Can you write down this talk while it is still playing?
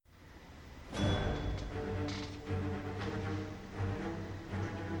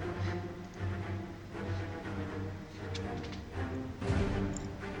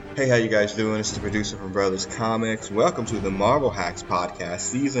Hey, how you guys doing? It's the producer from Brothers Comics. Welcome to the Marvel Hacks Podcast,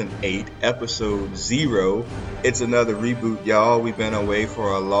 Season 8, Episode 0. It's another reboot, y'all. We've been away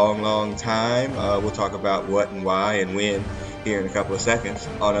for a long time. We'll talk about what and why and when here in a couple of seconds.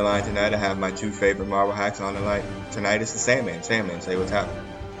 On the line tonight, I have my two favorite Marvel Hacks on the line tonight. It's the Sandman. Sandman, say what's happening.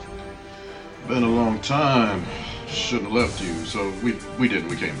 Been a long time. Shouldn't have left you. So we didn't.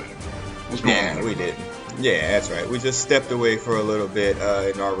 We came back. What's going on? Yeah, we didn't. Yeah, that's right. We just stepped away for a little bit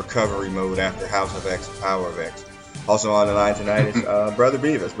in our recovery mode after House of X and Power of X. Also on the line tonight is Brother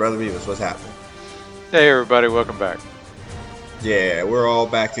Beavis. Brother Beavis, what's happening? Hey everybody, welcome back. Yeah, we're all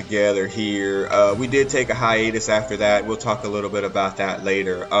back together here. We did take a hiatus after that. We'll talk a little bit about that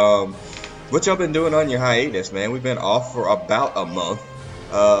later. What y'all been doing on your hiatus, man? We've been off for about a month.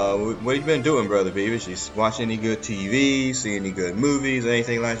 What you been doing, Brother Beavis? You watching any good TV? See any good movies?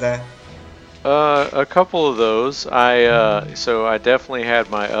 Anything like that? A couple of those. So I definitely had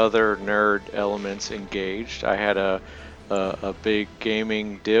my other nerd elements engaged. I had a big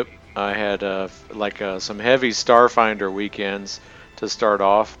gaming dip. I had some heavy Starfinder weekends to start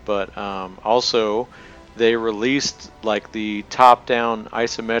off, but also they released like the top-down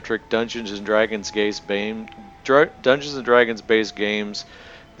isometric Dungeons and Dragons based games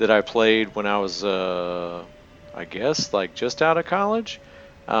that I played when I was I guess like just out of college.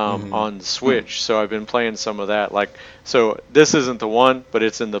 On Switch, so I've been playing some of that. So this isn't the one, but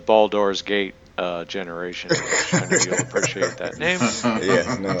it's in the Baldur's Gate generation. Which I know you'll appreciate that name.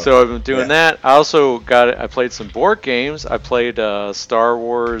 Yeah, no. So I've been doing that. I also I played some board games. I played Star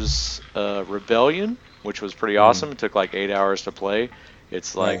Wars Rebellion, which was pretty awesome. It took like 8 hours to play.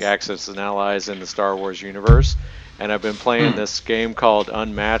 It's like Nice. Axis and Allies in the Star Wars universe. And I've been playing this game called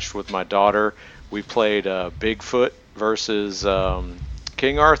Unmatched with my daughter. We played Bigfoot versus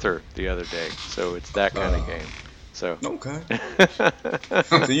King Arthur the other day, so it's that kind of game. So Okay.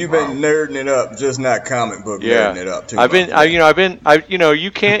 So you've been nerding it up, just not comic book yeah, nerding it up too I've been, much. you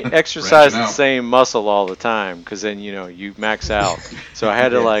can't exercise the out. same muscle all the time because then you max out. So I had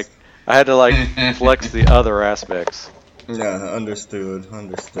to Yes. flex the other aspects. Yeah, understood.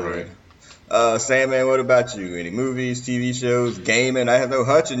 Right. Sandman, what about you? Any movies, TV shows, gaming? I have no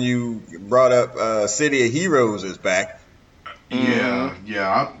Hutch, and you brought up City of Heroes is back.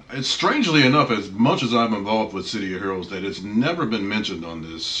 Yeah. It's strangely enough, as much as I'm involved with City of Heroes, that it's never been mentioned on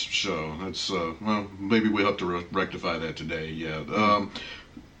this show. That's well, maybe we'll have to rectify that today. Yeah.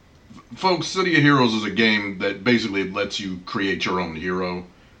 Folks, City of Heroes is a game that basically lets you create your own hero,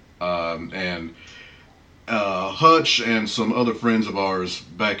 and Hutch and some other friends of ours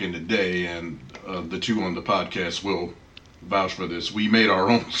back in the day, and the two on the podcast will vouch for this. We made our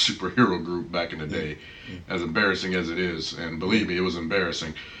own superhero group back in the day, as embarrassing as it is, and believe me, it was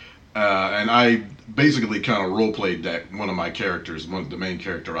embarrassing. And I basically kind of role played that one of my characters, the main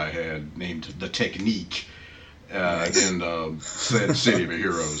character I had, named the Technique, in said City of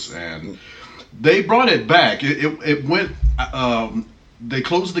Heroes, and they brought it back. It went. They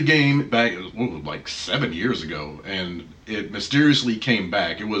closed the game back like 7 years ago, and it mysteriously came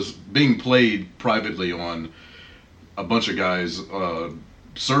back. It was being played privately on a bunch of guys'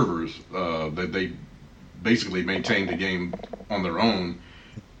 servers that they basically maintained the game on their own,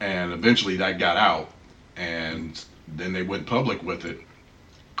 and eventually that got out, and then they went public with it.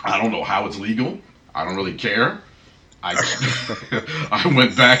 I don't know how it's legal. I don't really care. I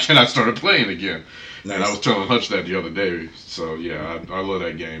went back and I started playing again. Nice. And I was telling Hutch that the other day. So yeah, I love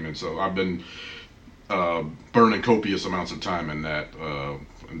that game, and so I've been burning copious amounts of time in that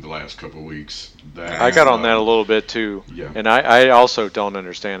in the last couple of weeks. I got on that a little bit too, Yeah. and I also don't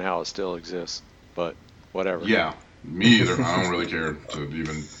understand how it still exists, but whatever. Yeah, me either. I don't really care to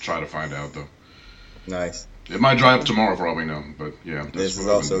even try to find out though. Nice. It might dry up tomorrow for all we know, but yeah. This is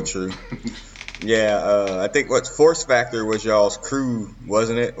what I've been also doing. true. Yeah, I think what Force Factor was y'all's crew,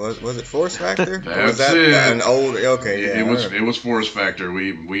 wasn't it? Was it Force Factor? Or was That's that it. an old? Okay, yeah. It was Force Factor.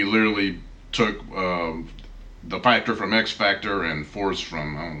 We literally took the Factor from X Factor and Force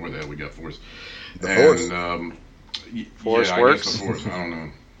from, I don't know where the hell we got Force. The Force. Force yeah, works? I guess the Force. I don't know.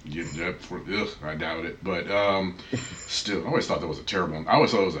 I doubt it. But still, I always thought that was a terrible. I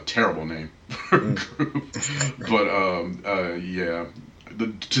always thought it was a terrible name for a group. But yeah,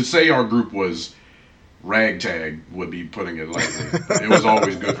 to say our group was ragtag would be putting it lightly. It was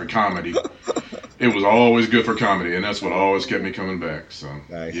always good for comedy. It was always good for comedy, and that's what always kept me coming back. So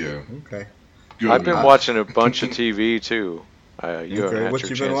Nice. yeah, Okay. good. I've been man. watching a bunch of TV too. You haven't had what your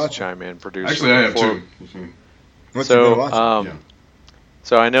you been chance to watching? chime in, producer. Actually, I have before. two. What So, you been watching? Yeah.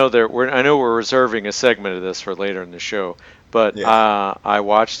 So I know we're reserving a segment of this for later in the show, but Yes. I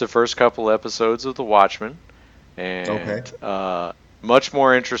watched the first couple episodes of The Watchmen, and Okay. Much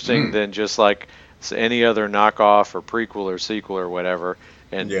more interesting than just like any other knockoff or prequel or sequel or whatever.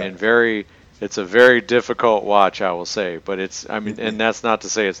 And it's a very difficult watch, I will say. But and that's not to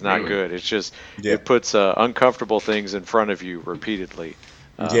say it's not good. It's just it puts uncomfortable things in front of you repeatedly.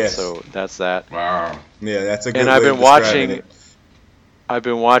 So that's that. Wow. Yeah, that's a good. And I've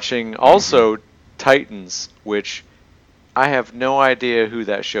been watching also Titans, which I have no idea who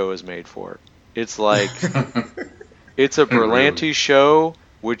that show is made for. It's like it's a Berlanti show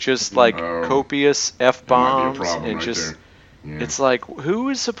with just like copious F-bombs and just it's like who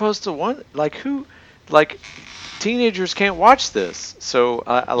is supposed to want teenagers can't watch this. So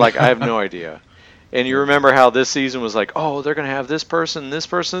I have no idea. And you remember how this season was like, oh, they're going to have this person,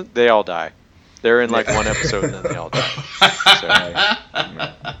 they all die. They're in like one episode and then they all die.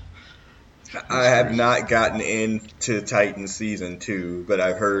 I have not gotten into Titans season 2, but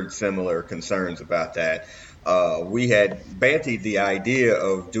I've heard similar concerns about that. We had bantied the idea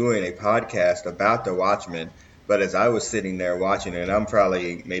of doing a podcast about The Watchmen, but as I was sitting there watching it, I'm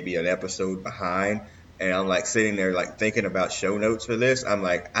probably maybe an episode behind, and I'm like sitting there like thinking about show notes for this. I'm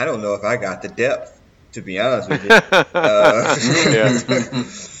like, I don't know if I got the depth, to be honest with you.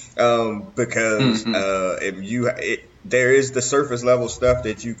 Because there is the surface level stuff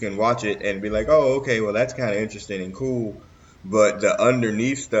that you can watch it and be like, oh, okay, well, that's kind of interesting and cool. But the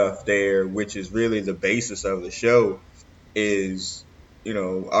underneath stuff there, which is really the basis of the show, is,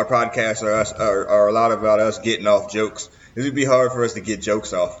 our podcasts are a lot about us getting off jokes. It would be hard for us to get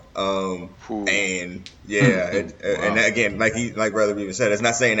jokes off. And again, like Brother Beaver said, it's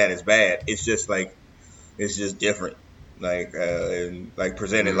not saying that it's bad. It's just it's just different. And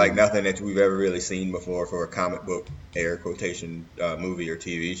presented like nothing that we've ever really seen before for a comic book air quotation movie or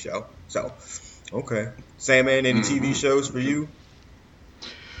TV show. So, okay, Sandman, any TV shows for you?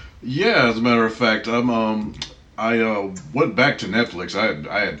 Yeah, as a matter of fact, I went back to Netflix.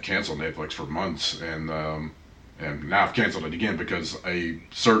 I had canceled Netflix for months, and now I've canceled it again because a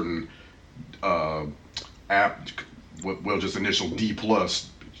certain app, just initial D+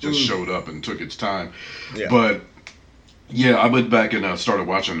 just showed up and took its time. Yeah. But yeah, I went back and started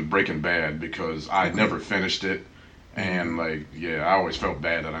watching Breaking Bad because I never finished it, and I always felt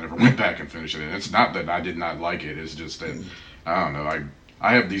bad that I never went back and finished it. And it's not that I did not like it; it's just that I don't know.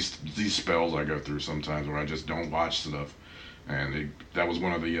 I have these spells I go through sometimes where I just don't watch stuff, and that was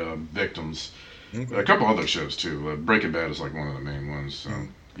one of the victims. Okay. A couple other shows too. Breaking Bad is like one of the main ones. So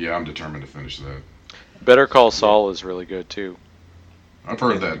yeah, I'm determined to finish that. Better Call Saul is really good too. I've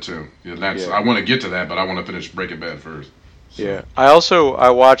heard that too. Yeah, I want to get to that, but I want to finish Breaking Bad first. So. Yeah, I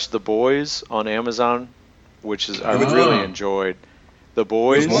watched The Boys on Amazon, which is I really enjoyed. The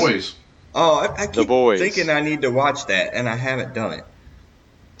Boys. The Boys. Oh, I keep thinking I need to watch that, and I haven't done it.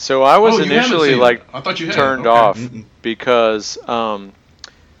 So I was initially I thought you had turned off because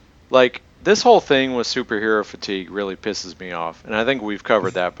this whole thing with superhero fatigue really pisses me off, and I think we've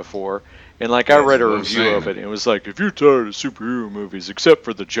covered that before. And I read a review of it, and it was like, if you're tired of superhero movies, except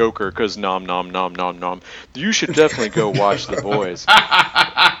for the Joker, because nom nom nom nom nom, you should definitely go watch The Boys.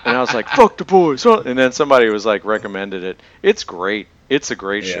 And I was like, fuck The Boys. And then somebody was recommended it. It's great. It's a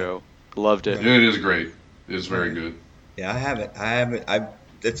great show. Loved it. Yeah, it is great. It's very good. Yeah, I haven't.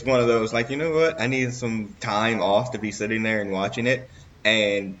 It's one of those, you know what? I need some time off to be sitting there and watching it.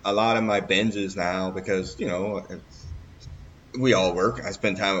 And a lot of my binges now, because, we all work. I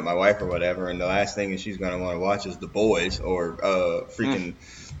spend time with my wife or whatever, and the last thing that she's going to want to watch is The Boys or The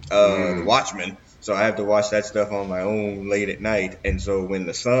Watchmen. So I have to watch that stuff on my own late at night. And so when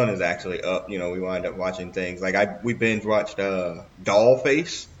the sun is actually up, we wind up watching things. We binge watched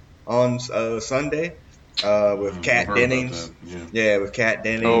Dollface on Sunday with Kat Dennings. Yeah, with Kat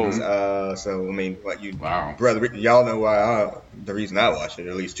Dennings. Brother, y'all know why the reason I watched it,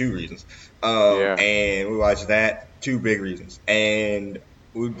 at least 2 reasons. And we watched that. 2 big reasons. And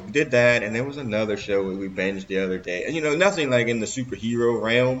we did that, and there was another show we binged the other day. And, nothing in the superhero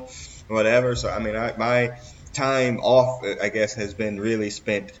realm, whatever. So, my time off, I guess, has been really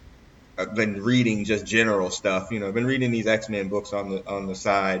spent. I've been reading just general stuff. I've been reading these X-Men books on the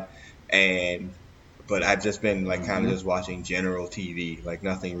side, but I've just been kind of just watching general TV,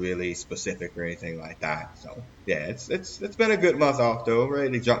 nothing really specific or anything like that. So, yeah, it's been a good month off, though.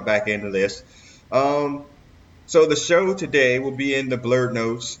 Ready to jump back into this. So the show today will be in the blurred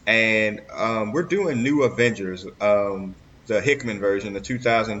notes, and we're doing New Avengers, the Hickman version, the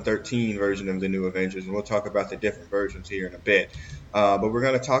 2013 version of the New Avengers, and we'll talk about the different versions here in a bit. But we're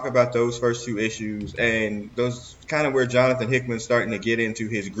going to talk about those first 2 issues, and those kind of where Jonathan Hickman's starting to get into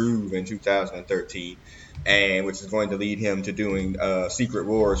his groove in 2013, and which is going to lead him to doing Secret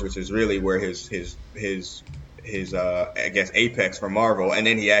Wars, which is really where his his I guess apex for Marvel, and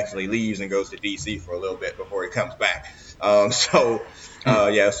then he actually leaves and goes to DC for a little bit before he comes back. So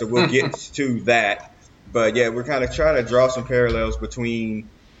we'll get to that. But yeah, we're kind of trying to draw some parallels between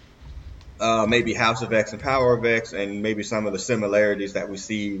maybe House of X and Power of X, and maybe some of the similarities that we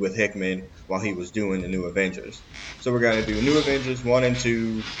see with Hickman while he was doing the New Avengers. So we're going to do New Avengers 1 and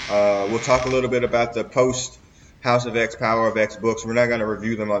 2. We'll talk a little bit about the post House of X, Power of X books. We're not going to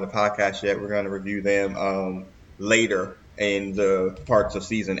review them on the podcast yet. We're going to review them later in the parts of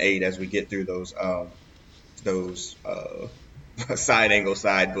Season 8 as we get through those side angle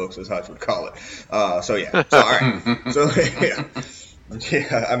side books, as Hutch would call it. All right.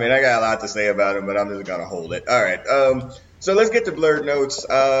 Yeah, I mean, I got a lot to say about him, but I'm just going to hold it. All right. So let's get to Blurred Notes.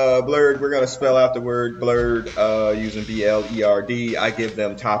 Blurred, we're going to spell out the word Blurred using BLERD. I give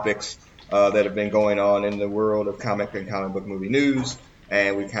them topics that have been going on in the world of comic and comic book movie news,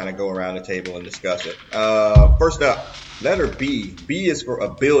 and we kind of go around the table and discuss it. First up, letter B. B is for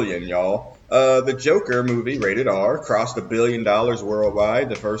 $1 billion, y'all. The Joker movie, rated R, crossed $1 billion worldwide,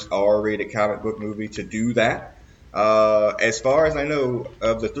 the first R-rated comic book movie to do that. As far as I know,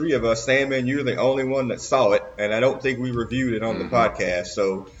 of the three of us, Sandman, you're the only one that saw it, and I don't think we reviewed it on the podcast.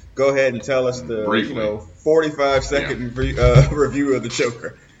 So go ahead and tell us the 45-second review of the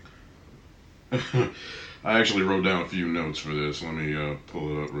Joker. I actually wrote down a few notes for this. Let me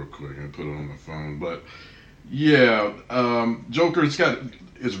pull it up real quick and put it on my phone. But yeah, Joker,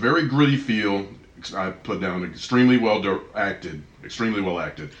 it's very gritty feel. I put down extremely well acted.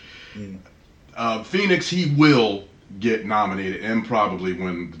 Phoenix, he will get nominated and probably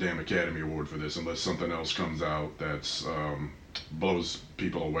win the damn Academy Award for this, unless something else comes out that's blows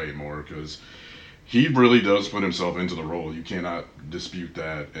people away more, because he really does put himself into the role. You cannot dispute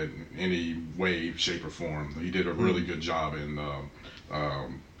that in any way, shape, or form. He did a really good job in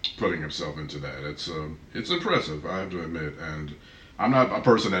putting himself into that. It's impressive, I have to admit. And I'm not a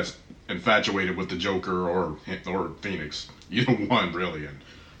person that's infatuated with the Joker or Phoenix, either one really. And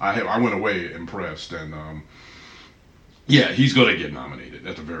I went away impressed, and he's gonna get nominated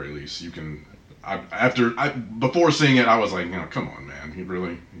at the very least. You can. Before seeing it, I was like, come on, man.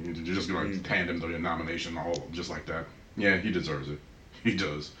 You're just gonna hand him the nomination all just like that? Yeah, he deserves it. He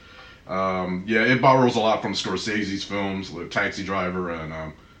does. It borrows a lot from Scorsese's films, like Taxi Driver,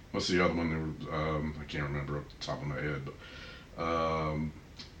 and what's the other one? I can't remember off the top of my head, but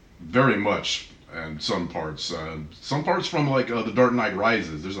very much. And some parts from like The Dark Knight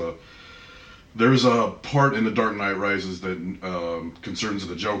Rises. There's a part in The Dark Knight Rises that concerns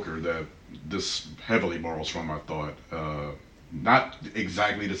the Joker that this heavily borrows from. I thought not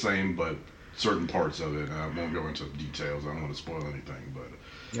exactly the same, but certain parts of it. I won't go into details. I don't want to spoil anything, but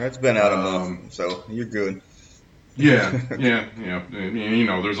it's been out a month, so you're good. Yeah.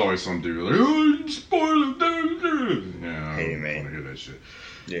 And, there's always some dude like, oh, spoil it. Yeah, hey, I man. don't want to hear that shit.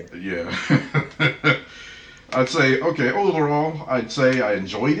 Yeah. I'd say, overall, I'd say I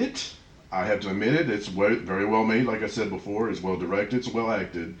enjoyed it. I have to admit it. It's very well made, like I said before. It's well directed, it's well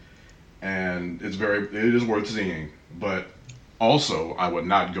acted, and it is worth seeing. But also, I would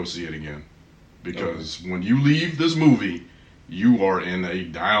not go see it again, because when you leave this movie, you are in a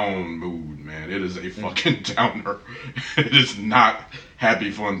down mood, man. It is a fucking downer. It is not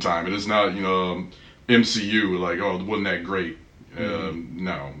happy fun time. It is not, MCU, like, oh, wasn't that great?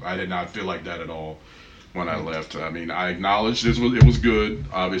 No, I did not feel like that at all when I left. I mean, I acknowledged it was good,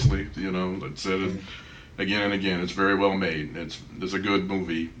 obviously. I said it again and again. It's very well made. It's a good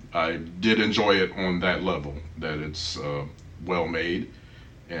movie. I did enjoy it on that level, that it's well made,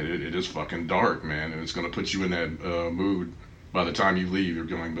 and it is fucking dark, man. And it's gonna put you in that mood. By the time you leave, you're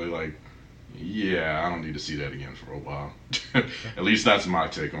going to be like, yeah, I don't need to see that again for a while. At least that's my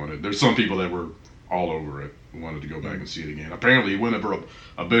take on it. There's some people that were all over it, wanted to go back and see it again. Apparently, it went over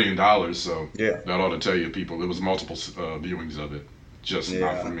 $1 billion, so that ought to tell you, people, there was multiple viewings of it, just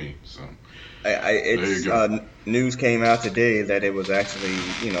not for me. So there you go. News came out today that it was actually,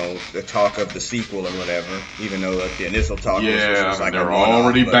 the talk of the sequel or whatever, even though the initial talk was like they're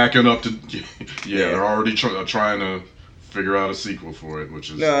already backing up to. They're already trying to figure out a sequel for it,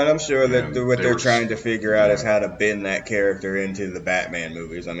 which is and I'm sure that what they're trying to figure out is how to bend that character into the Batman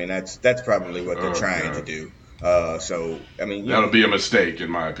movies. I mean, that's probably what they're trying to do. So I mean, that'll be a mistake in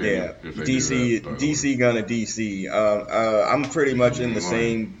my opinion. Yeah, if they DC gonna DC. I'm pretty much in the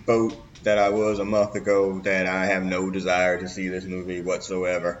same boat that I was a month ago, that I have no desire to see this movie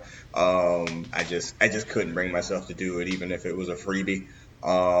whatsoever. I just couldn't bring myself to do it, even if it was a freebie.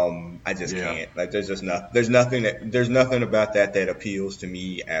 I just can't. Like, there's nothing about that appeals to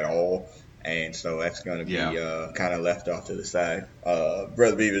me at all, and so that's gonna be kind of left off to the side.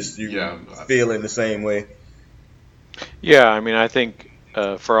 Brother Beavis, you feeling the same way? Yeah, I mean, I think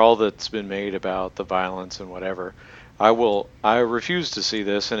for all that's been made about the violence and whatever, I refuse to see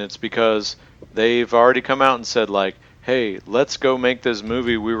this, and it's because they've already come out and said like, "Hey, let's go make this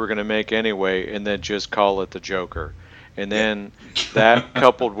movie we were going to make anyway, and then just call it the Joker." And Yeah. then that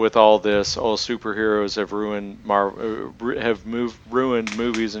coupled with all this, all superheroes have ruined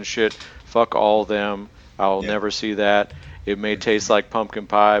movies and shit. Fuck all them. I'll Yeah. never see that. It may taste like pumpkin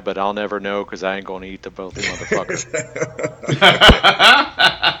pie, but I'll never know because I ain't going to eat the both motherfucker.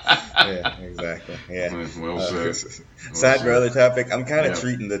 Yeah, exactly. Yeah. Well said. Side said. brother topic. I'm kind of Yeah.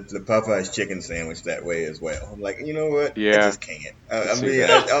 treating the Popeyes chicken sandwich that way as well. I'm like, you know what? I Yeah. just can't. See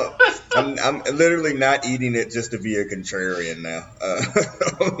that. I'm literally not eating it just to be a contrarian now.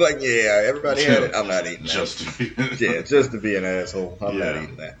 I'm like, yeah, everybody had it. I'm not eating that. Just to be an asshole. I'm not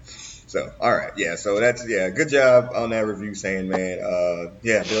eating that. So, all right, yeah. So that's good job on that review, saying, man.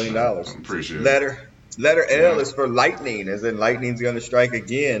 $1 billion. Appreciate it. Letter L is for Lightning, as in Lightning's going to strike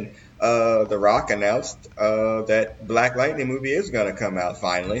again. The Rock announced that Black Lightning movie is going to come out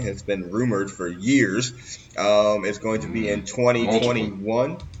finally. It's been rumored for years. It's going to be in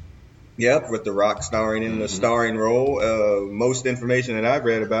 2021. Yep, with The Rock starring in the starring role. Most information that I've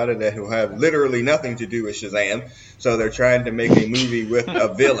read about it that will have literally nothing to do with Shazam. So they're trying to make a movie with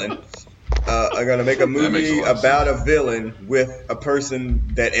a villain. Are going to make a movie about a villain with a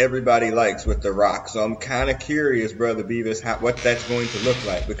person that everybody likes, with The Rock. So I'm kind of curious, Brother Beavis, what that's going to look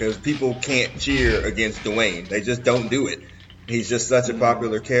like, because people can't cheer against Dwayne. They just don't do it. He's just such a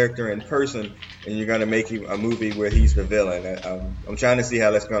popular character in person, and you're going to make him a movie where he's the villain. I'm trying to see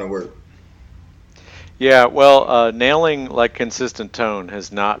how that's going to work. Yeah, well, nailing like consistent tone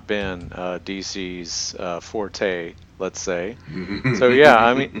has not been DC's forte, let's say. So yeah,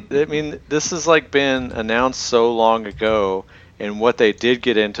 I mean, this has like been announced so long ago, and what they did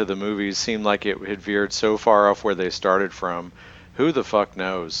get into the movies seemed like it had veered so far off where they started from. Who the fuck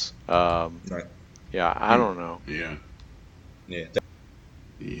knows? Right. Yeah, I don't know. Yeah.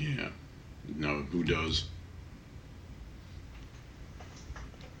 No, who does?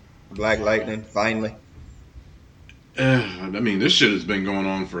 Black Lightning, finally. I mean, this shit has been going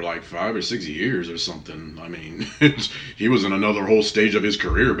on for like 5 or 6 years or something. I mean, he was in another whole stage of his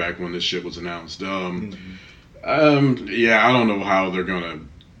career back when this shit was announced. Yeah, I don't know how they're gonna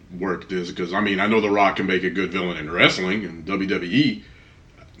work this, because I mean, I know The Rock can make a good villain in wrestling and WWE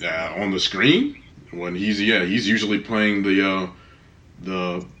on the screen when he's usually playing the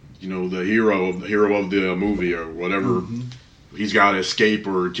hero of the movie or whatever. He's got to escape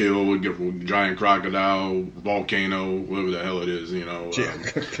or kill, giant crocodile, volcano, whatever the hell it is,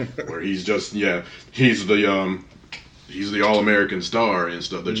 where he's just, he's the all-American star and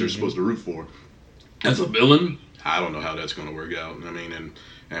stuff that you're supposed to root for. As a villain, I don't know how that's going to work out. I mean,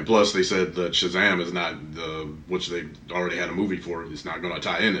 and plus they said that Shazam is not which they already had a movie for. It's not going to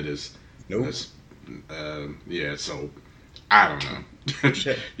tie into this. Nope. So I don't know.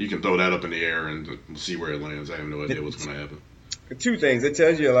 You can throw that up in the air and see where it lands. I have no idea what's going to happen. Two things. It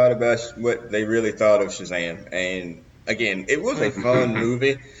tells you a lot about what they really thought of Shazam. And again, it was a fun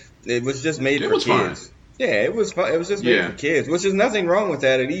movie. It was just made for kids. Fine. Yeah, it was fun. It was just made for kids, which is nothing wrong with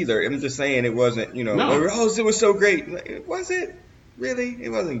that either. I'm just saying it wasn't, it was so great. Was it? Really?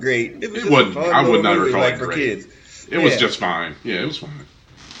 It wasn't great. It wasn't. Fun I would not recall like it for great. Kids. It was just fine. Yeah, it was fine.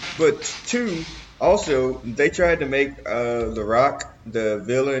 But two, also, they tried to make The Rock the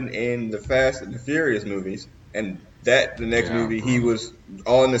villain in the Fast and the Furious movies, and the next movie, he was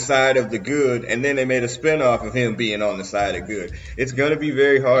on the side of the good, and then they made a spinoff of him being on the side of good. It's going to be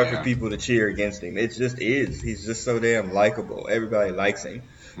very hard for people to cheer against him. It just is. He's just so damn likable. Everybody likes him.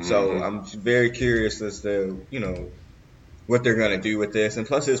 So I'm very curious as to, what they're going to do with this. And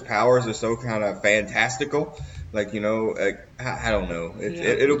plus his powers are so kind of fantastical. I don't know.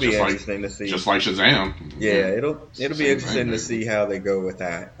 It'll be interesting to see. Just like Shazam. Yeah, it'll be interesting to see how they go with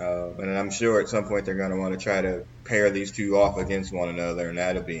that. And I'm sure at some point they're going to want to try to pair these two off against one another, and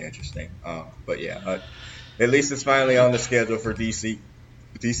that'll be interesting. At least it's finally on the schedule for DC.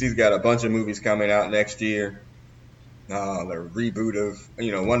 DC's got a bunch of movies coming out next year. The reboot of,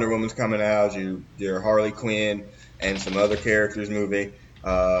 Wonder Woman's coming out, your Harley Quinn, and some other characters movie.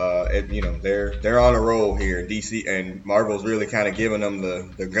 They're on a roll here. DC and Marvel's really kind of giving them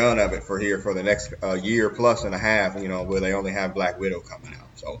the gun of it for the next year plus and a half, where they only have Black Widow coming out.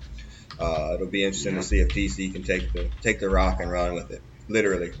 So it'll be interesting to see if DC can take the Rock and run with it,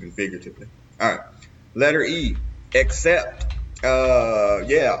 literally and figuratively. All right, letter E, except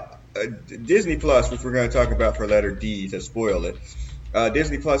Disney Plus, which we're going to talk about for letter D to spoil it.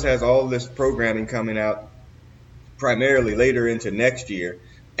 Disney Plus has all this programming coming out primarily later into next year,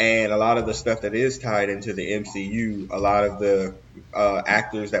 And a lot of the stuff that is tied into the MCU, a lot of the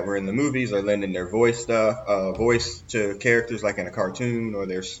actors that were in the movies are lending their voice to characters like in a cartoon, or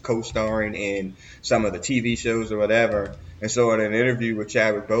they're co-starring in some of the TV shows or whatever. And so in an interview with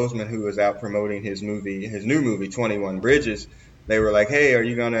Chadwick Boseman, who was out promoting his new movie, 21 Bridges, they were like, hey, are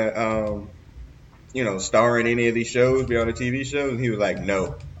you going to, star in any of these shows, be on the TV shows? And he was like,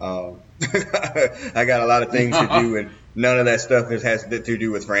 no. I got a lot of things to do, and none of that stuff has to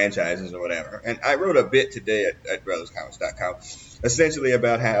do with franchises or whatever. And I wrote a bit today at brotherscomics.com essentially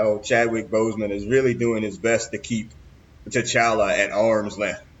about how Chadwick Boseman is really doing his best to keep T'Challa at arm's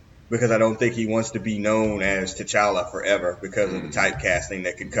length, because I don't think he wants to be known as T'Challa forever because of the typecasting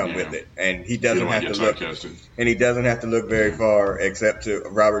that could come with it. And he doesn't have to look very far, except to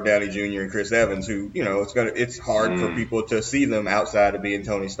Robert Downey Jr. and Chris Evans, who, it's hard for people to see them outside of being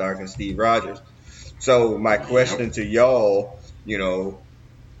Tony Stark and Steve Rogers. So my question to y'all,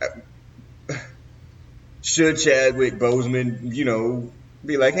 should Chadwick Boseman,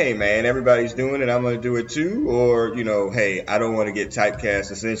 be like, hey, man, everybody's doing it, I'm going to do it too? Or, hey, I don't want to get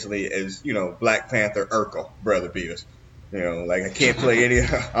typecast essentially as, Black Panther Urkel, Brother Beavis. I can't play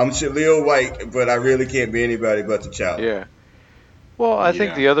I'm Shahlil White, but I really can't be anybody but T'Challa. Yeah. Well, I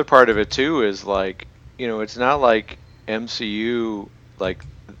think the other part of it too is it's not like MCU,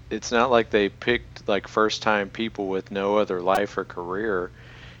 it's not like they picked first-time people with no other life or career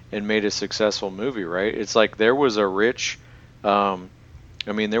and made a successful movie, right? It's like there was a rich...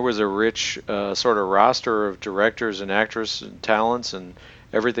 there was a rich sort of roster of directors and actors and talents and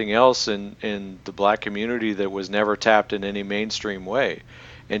everything else in the black community that was never tapped in any mainstream way.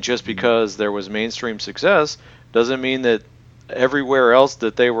 And just because there was mainstream success doesn't mean that everywhere else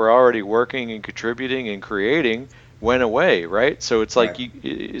that they were already working and contributing and creating went away, right? So it's like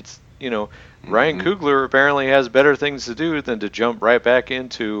Ryan Coogler apparently has better things to do than to jump right back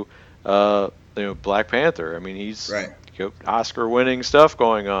into Black Panther. I mean, he's Oscar-winning stuff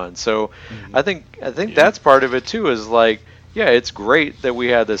going on. So I think that's part of it too. Is it's great that we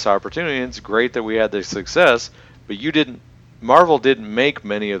had this opportunity. And it's great that we had this success, but Marvel didn't make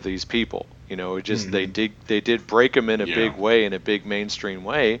many of these people. It just they did break them in a big way, in a big mainstream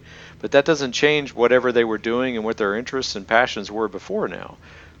way. But that doesn't change whatever they were doing and what their interests and passions were before now.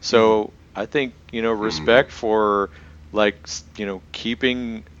 So I think respect for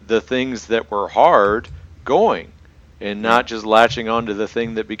keeping the things that were hard going, and not just latching onto the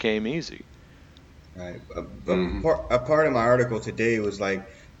thing that became easy. Right. A part of my article today was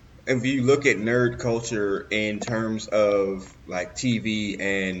if you look at nerd culture in terms of TV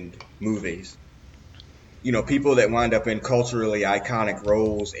and movies, people that wind up in culturally iconic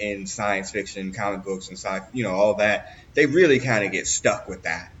roles in science fiction, comic books, and all that, they really kind of get stuck with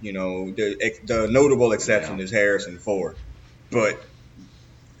that. The notable exception is Harrison Ford, but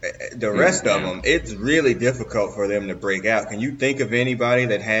the rest of them, it's really difficult for them to break out. Can you think of anybody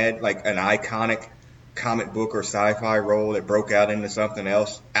that had an iconic comic book or sci-fi role that broke out into something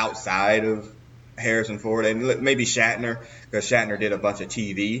else outside of Harrison Ford? And maybe Shatner, because Shatner did a bunch of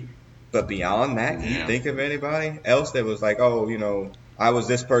TV. But beyond that, can you think of anybody else that was I was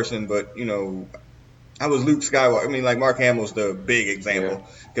this person, but I was Luke Skywalker. I mean, Mark Hamill's the big example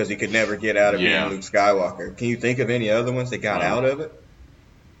because he could never get out of being Luke Skywalker. Can you think of any other ones that got out of it?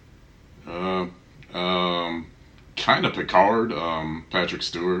 Kind of Picard, Patrick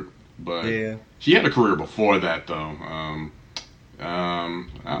Stewart, but he had a career before that though. I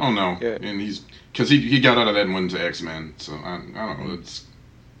don't know, and because he got out of that and went to X-Men, so I don't know.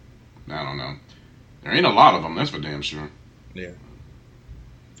 I don't know. There ain't a lot of them, that's for damn sure. Yeah.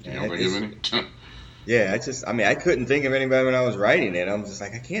 You don't think of any? Yeah, I couldn't think of anybody when I was writing it. I'm just I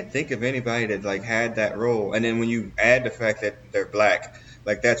can't think of anybody that had that role. And then when you add the fact that they're black,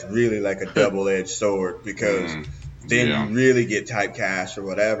 that's really a double-edged sword, because then you really get typecast or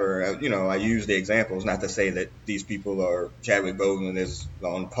whatever. I use the examples not to say that these people are Chadwick Boseman is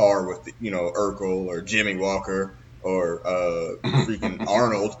on par with Urkel or Jimmy Walker or freaking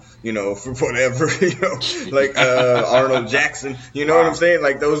Arnold, for whatever, Arnold Jackson, what I'm saying?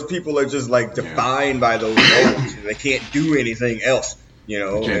 Those people are just defined by those roles. They can't do anything else,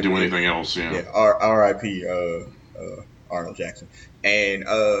 Can't do anything else, R.I.P. Arnold Jackson. And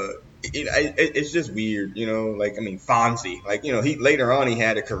it's just weird, Fonzie, he later on he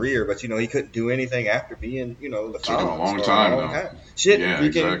had a career, but he couldn't do anything after being, the Fonz. Took him a long time. Shit,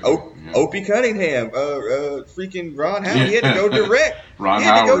 Opie Cunningham, freaking Ron Howard, he had to go direct.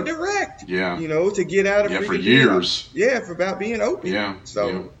 To get out of for years. For about being Opie.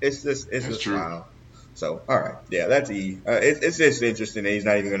 It's just wild. So, all right, yeah, that's E. It's just interesting that he's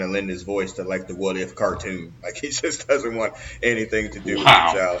not even going to lend his voice to like the What If cartoon. Like he just doesn't want anything to do with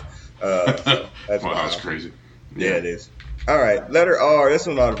Wow. T'Challa. So that's Wow, that's wild. crazy. Yeah, it is. All right, letter R. This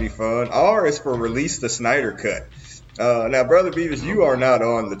one ought to be fun. R is for release the Snyder Cut. Now, Brother Beavis, you are not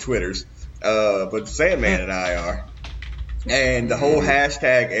on the Twitters, but Sandman and I are. And the whole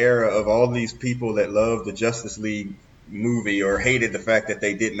hashtag era of all these people that love the Justice League movie or hated the fact that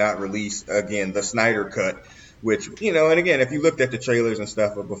they did not release, again, the Snyder Cut, which, you know, and again, if you looked at the trailers and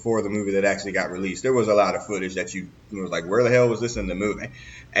stuff before the movie that actually got released, there was a lot of footage that you was like, where the hell was this in the movie?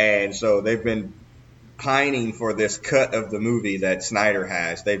 And so they've been pining for this cut of the movie that Snyder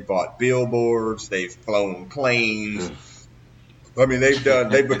has. They've bought billboards, they've flown planes. I mean,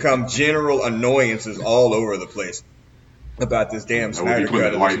 they've become general annoyances all over the place about this damn Snyder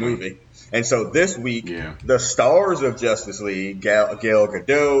cut of this movie. And so this week, the stars of Justice League, Gal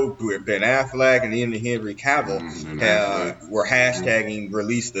Gadot, Ben Affleck, and even Henry Cavill were hashtagging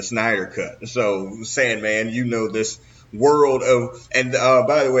release the Snyder cut. So, Sandman, you know this world of, and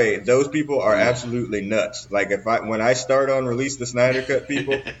by the way, those people are absolutely nuts. Like when I start on release the Snyder cut,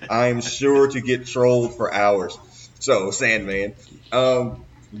 people, I'm sure to get trolled for hours. So, Sandman,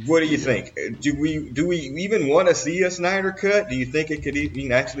 what do you think? Do we even want to see a Snyder cut? Do you think it could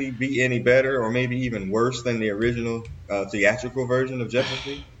even actually be any better, or maybe even worse than the original theatrical version of Justice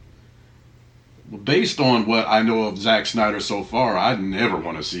League? Based on what I know of Zack Snyder so far, I'd never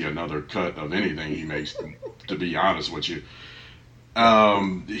want to see another cut of anything he makes, to be honest with you.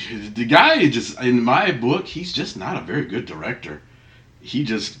 The guy just, in my book, he's just not a very good director. He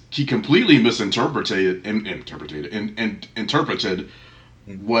completely misinterpreted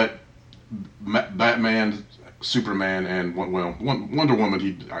what Batman, Superman, and Wonder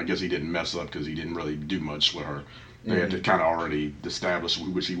Woman, I guess he didn't mess up because he didn't really do much with her. They had to kind of already establish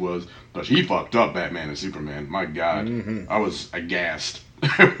which he was. But he fucked up Batman and Superman. My God, I was aghast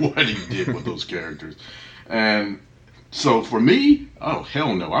at what he did with those characters. And so for me, oh,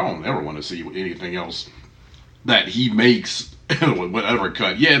 hell no. I don't ever want to see anything else that he makes, whatever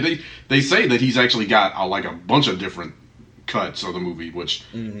cut. Yeah, they say that he's actually got like a bunch of different cuts of the movie, which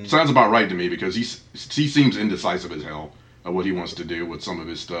sounds about right to me because he seems indecisive as hell of what he wants to do with some of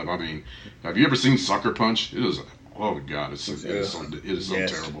his stuff. I mean, have you ever seen Sucker Punch? It is, oh God, it is so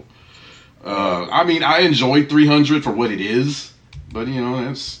terrible. I mean, I enjoyed 300 for what it is, but you know,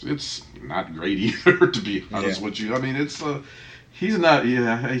 it's not great either, to be honest with you. I mean, it's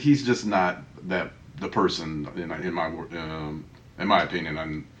he's just not the person in my opinion.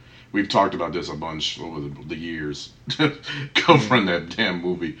 And we've talked about this a bunch over the years covering that damn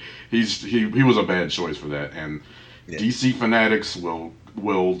movie. He was a bad choice for that, and DC fanatics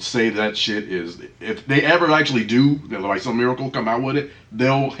will say that shit is, if they ever actually do, like some miracle come out with it,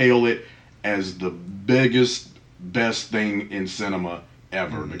 they'll hail it as the biggest, best thing in cinema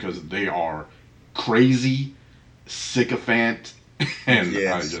ever because they are crazy, sycophant, and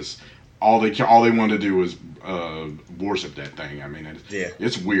all they want to do is worship that thing. I mean,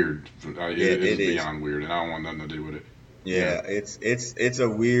 it's weird. It's beyond weird, and I don't want nothing to do with it. Yeah, it's a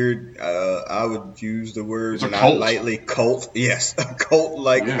weird, I would use the word not cult. lightly, cult. Yes, a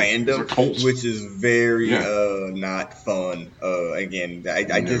cult-like fandom, which is very not fun. Again,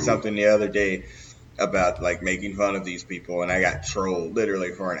 I did something the other day about like making fun of these people, and I got trolled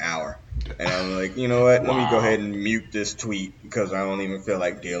literally for an hour. And I'm like, you know what? Let me go ahead and mute this tweet because I don't even feel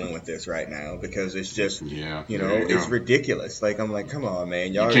like dealing with this right now because it's just, it's ridiculous. Like, I'm like, come on,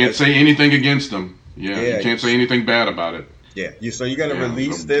 man. You can't say anything against them. You can't say anything bad about it. Yeah. So you're going to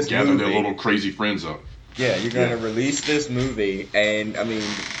release this movie. Gather their little crazy friends up. Yeah, you're going to release this movie. And, I mean,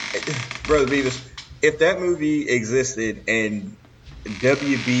 Brother Beavis, if that movie existed and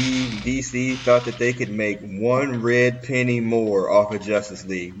WB, DC thought that they could make one red penny more off of Justice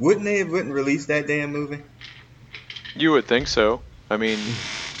League, wouldn't they have released that damn movie? You would think so. I mean,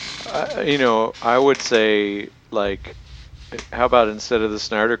 I would say, like, how about instead of the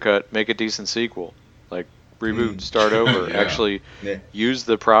Snyder Cut, make a decent sequel? Like, reboot, start over, actually use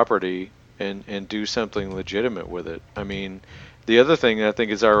the property and do something legitimate with it. I mean, the other thing that I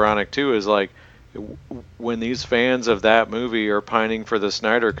think is ironic, too, is, like, when these fans of that movie are pining for the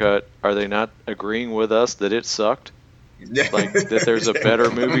Snyder Cut, are they not agreeing with us that it sucked? Like, that there's a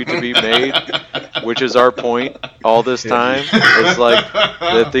better movie to be made, which is our point all this time. It's like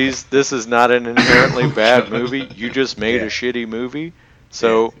that this is not an inherently bad movie. You just made a shitty movie.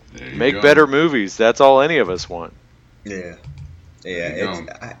 So make better movies. That's all any of us want. Yeah.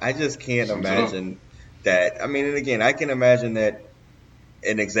 I just can't imagine that. I mean, and again, I can imagine that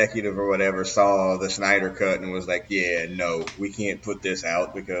an executive or whatever saw the Snyder Cut and was like, yeah, no, we can't put this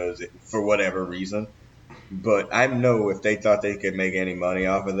out because for whatever reason. But I know if they thought they could make any money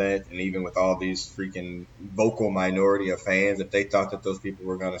off of that, and even with all these freaking vocal minority of fans, if they thought that those people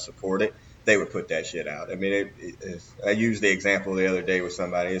were going to support it, they would put that shit out. I mean, I used the example the other day with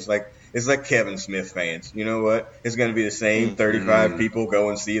somebody. It's like Kevin Smith fans. You know what? It's going to be the same 35 people go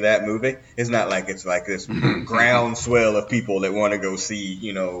and see that movie. It's not like it's like this groundswell of people that want to go see,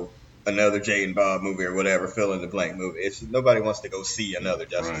 another Jay and Bob movie or whatever, fill in the blank movie. It's nobody wants to go see another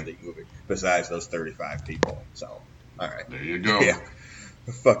Justice League movie besides those 35 people. So, all right. There you go. Yeah.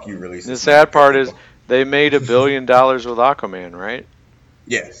 Fuck you, release. The sad part is they made $1 billion with Aquaman, right?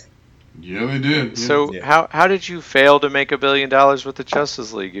 Yes. Yeah, they did. Yeah. So how did you fail to make $1 billion with the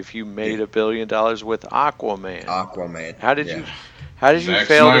Justice League if you made $1 billion with Aquaman? How did you Zack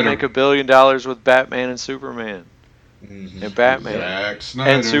fail Snyder. to make $1 billion with Batman and Superman? Mm-hmm. And Batman Zack Snyder.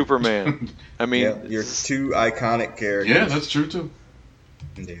 and Superman. I mean, you're two iconic characters. Yeah, that's true too.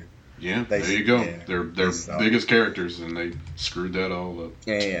 Yeah. Yeah, there you go. Yeah, they're biggest characters, and they screwed that all up.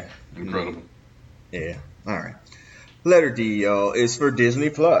 Yeah. Incredible. Yeah. All right. Letter D, y'all, is for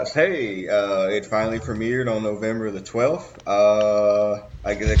Disney Plus. Hey, it finally premiered on November the 12th.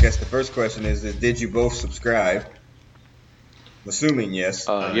 I guess the first question is did you both subscribe? I'm assuming yes.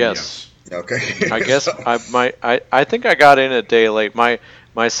 Yes. Okay. I guess I think I got in a day late. My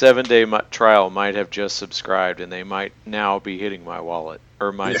 7-day trial might have just subscribed, and they might now be hitting my wallet,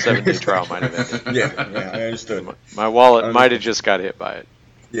 or my 7-day trial might have ended. Yeah, I understood. My wallet might have just got hit by it.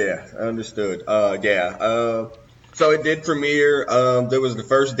 Yeah, understood. So it did premiere. There was the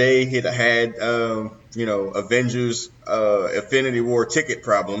first day it had, Avengers Infinity War ticket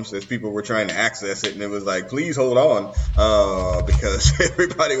problems as people were trying to access it, and it was like, please hold on, because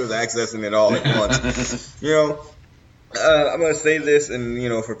everybody was accessing it all at once. I'm going to say this,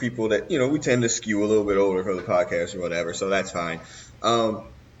 and, for people that, we tend to skew a little bit older for the podcast or whatever, so that's fine. I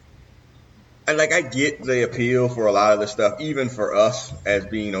get the appeal for a lot of the stuff, even for us as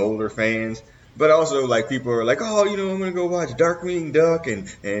being older fans. But also, people are like, oh, I'm going to go watch Darkwing Duck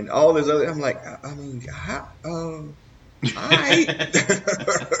and all this other. I'm like, I mean, I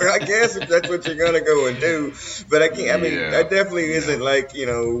guess if that's what you're going to go and do. But I can't, that definitely isn't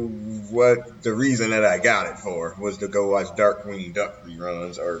what the reason that I got it for was to go watch Darkwing Duck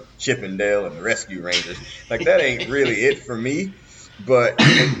reruns or Chip and Dale and the Rescue Rangers. That ain't really it for me. But,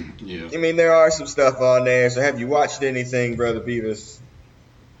 there are some stuff on there. So have you watched anything, Brother Beavis?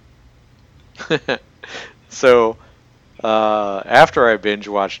 So, after I binge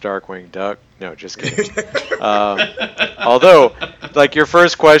watched Darkwing Duck, no, just kidding. Although, your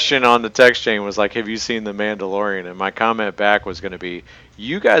first question on the text chain was have you seen The Mandalorian? And my comment back was going to be,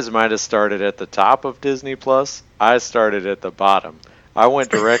 you guys might have started at the top of Disney Plus. I started at the bottom. I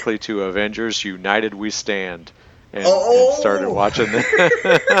went directly to Avengers United We Stand and started watching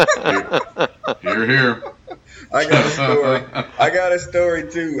that. Here. I got a story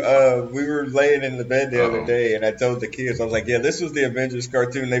too. We were laying in the bed the other day, and I told the kids, I was like, "Yeah, this was the Avengers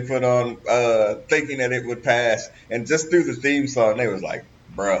cartoon they put on, thinking that it would pass." And just through the theme song, they was like,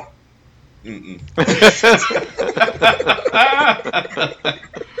 "Bruh,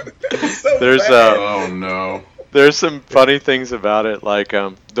 oh no." There's some funny things about it.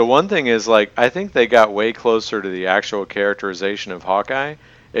 The one thing is, I think they got way closer to the actual characterization of Hawkeye.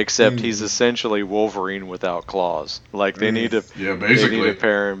 Except he's essentially Wolverine without claws. They need to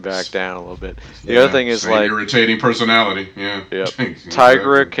pare him back down a little bit. The other thing is irritating personality. Yeah.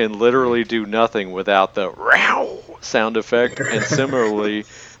 Tigra can literally do nothing without the row sound effect, and similarly,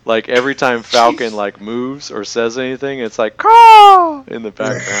 every time Falcon moves or says anything, it's caw in the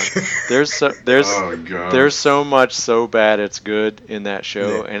background. There's so much so bad it's good in that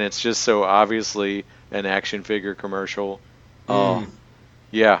show, and it's just so obviously an action figure commercial.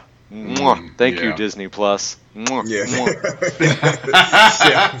 Yeah. Thank you, Disney Plus. Chef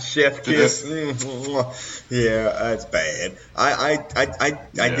kiss. Yeah, that's bad.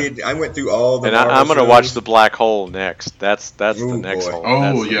 I went through all the. And I'm gonna watch The Black Hole next. That's the next one.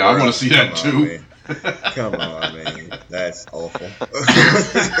 Oh yeah, I want to see that too. Come on, man. That's awful.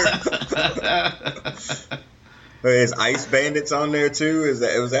 Is Ice Bandits on there too? Was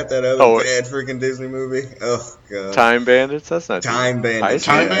that other bad freaking Disney movie? Oh god. Time Bandits? That's not Time Bandits.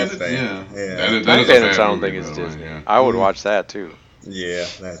 Time Bandits? Yeah. Time Bandits I don't think is Disney. Yeah. I would watch that too. Yeah,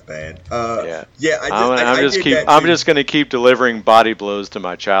 that's bad. I'm just gonna keep delivering body blows to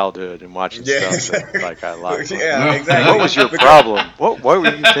my childhood and watching stuff that I like. Yeah, exactly. What was your problem? What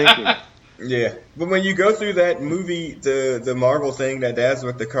were you thinking? Yeah, but when you go through that movie, the Marvel thing that does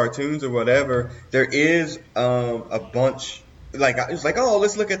with the cartoons or whatever, there is a bunch. It's oh,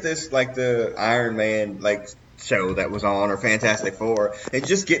 let's look at this, the Iron Man show that was on, or Fantastic Four, and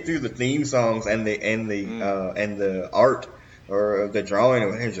just get through the theme songs and the art or the drawing,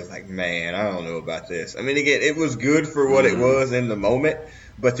 and it's just like, man, I don't know about this. I mean, again, it was good for what it was in the moment,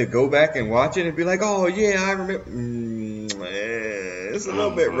 but to go back and watch it and be like, oh yeah, I remember, it's a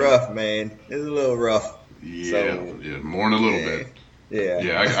little bit rough, man. It's a little rough. Yeah, more than a little bit.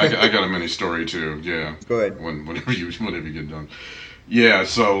 Yeah. I got a mini story too. Yeah. Go ahead. Whenever you get done. Yeah.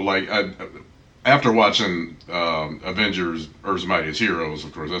 So like after watching Avengers: Earth's Mightiest Heroes,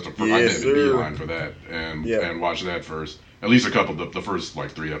 of course, that's the first. I did the beeline for that and watch that first. At least a couple of the first like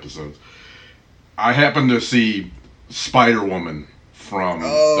 3 episodes. I happened to see Spider-Woman from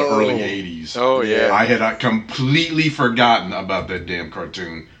the early '80s. Oh yeah. I had completely forgotten about that damn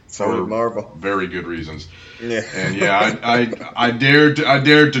cartoon. So did Marvel. Very good reasons. Yeah. And yeah, I dared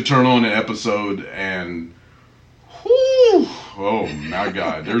to turn on an episode, and whew, oh my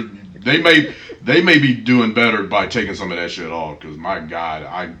God, they may be doing better by taking some of that shit off, because my God,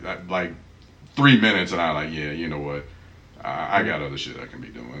 I like 3 minutes and I'm like, yeah, you know what, I got other shit I can be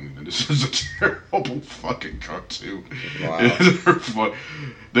doing, and this is a terrible fucking cartoon. Wow.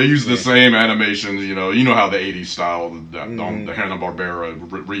 They use the same animations, you know how the 80s style, the Hanna-Barbera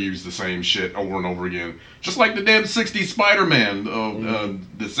reuse the same shit over and over again. Just like the damn 60s Spider-Man,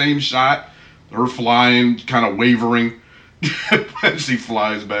 the same shot, her flying, kind of wavering as she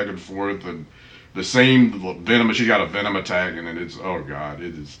flies back and forth, and the same venom, she's got a venom attack, and it's, oh God,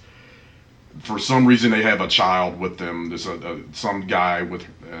 it is. For some reason, they have a child with them. There's some guy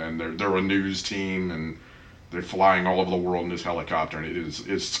and they're a news team, and they're flying all over the world in this helicopter, and it's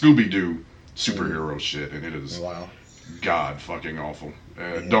Scooby-Doo superhero shit, and it is God fucking awful.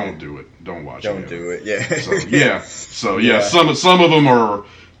 Don't do it. Don't watch it. Don't do it. Yeah. Some of them are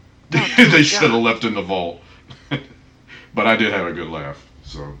they should have left in the vault, but I did have a good laugh.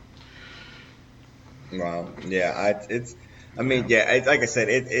 So. Wow. Yeah. Like I said,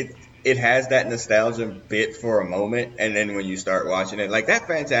 it has that nostalgia bit for a moment, and then when you start watching it, like that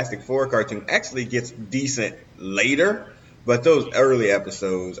Fantastic Four cartoon actually gets decent later, but those early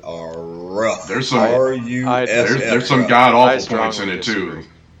episodes are rough. There's some god awful points in it too.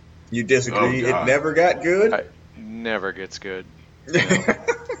 You disagree? It never got good. Never gets good.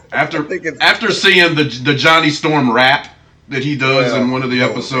 After seeing the Johnny Storm rap that he does in one of the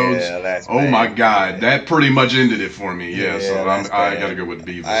episodes. My God, that pretty much ended it for me. So I gotta go with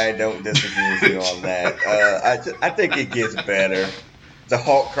Beavis. I don't disagree with you on that. I think it gets better. The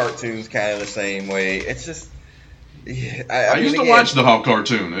Hulk cartoon's kind of the same way. It's just, I used to watch the Hulk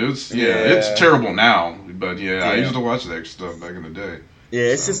cartoon. It's terrible now, but I used to watch that stuff back in the day. Yeah,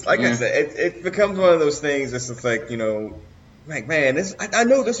 it's just like I said, it becomes one of those things. It's just like, like, man, I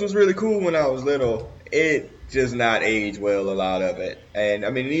know this was really cool when I was little. It does not age well, a lot of it. And I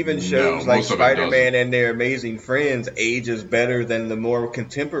mean, even shows like Spider-Man and Their Amazing Friends ages better than the more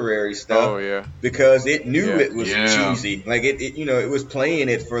contemporary stuff. Oh yeah. Because it knew it was cheesy. Like it was playing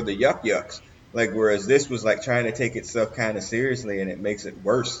it for the yucks. Like, whereas this was like trying to take itself kind of seriously, and it makes it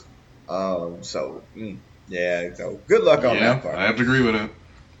worse. So good luck on that part. I have to agree with it.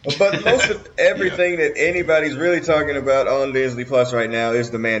 But most of everything that anybody's really talking about on Disney Plus right now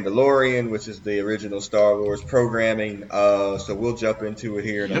is The Mandalorian, which is the original Star Wars programming. So we'll jump into it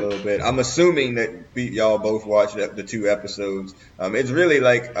here in a little bit. I'm assuming that y'all both watched the 2 episodes. It's really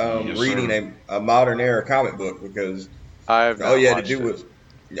like reading a modern era comic book, because I have not watched it.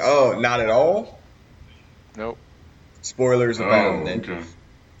 Oh, not at all? Nope. Spoilers abound. Okay.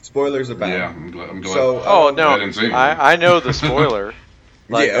 Spoilers abound. Yeah, I'm glad. So, no, I didn't see I know the spoiler.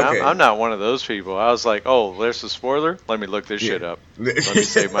 Like, okay. I'm not one of those people. I was like, oh, there's a spoiler? Let me look this shit up. Let me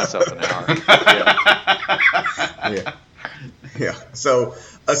save myself an hour. Yeah. So,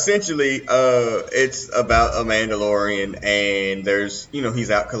 essentially, it's about a Mandalorian, and there's,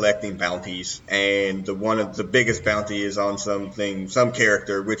 he's out collecting bounties, and one of the biggest bounty is on some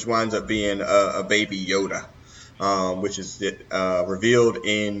character, which winds up being a baby Yoda, which is revealed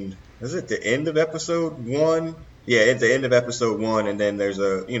in, is it the end of episode 1? Yeah, at the end of episode 1, and then there's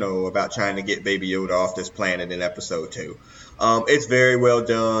about trying to get Baby Yoda off this planet in episode 2. It's very well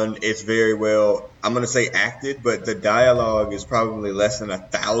done. It's very well, I'm going to say acted, but the dialogue is probably less than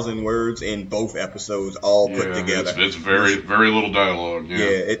 1,000 words in both episodes all put together. It's very, very little dialogue. Yeah,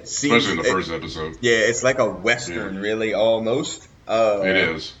 especially in the first episode. Yeah, it's like a Western, really, almost. It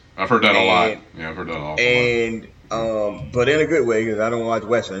is. I've heard that a lot. Yeah, I've heard that a lot. But in a good way, because I don't watch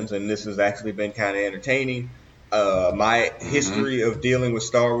Westerns, and this has actually been kind of entertaining. My history of dealing with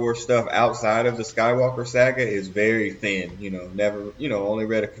Star Wars stuff outside of the Skywalker saga is very thin. Never, only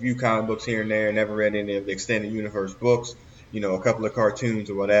read a few comic books here and there, never read any of the extended universe books. a couple of cartoons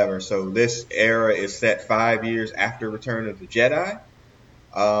or whatever. So this era is set 5 years after Return of the Jedi.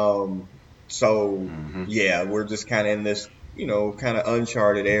 Yeah, we're just kind of in this, kind of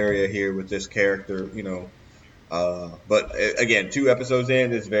uncharted area here with this character, but again, 2 episodes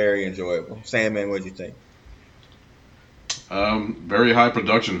in, it's very enjoyable. Sandman, what'd you think? Very high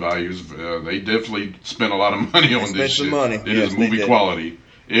production values. They definitely spent a lot of money on this shit. Money. It is movie quality.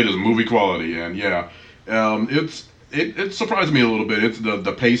 It is movie quality, and yeah, it surprised me a little bit. It's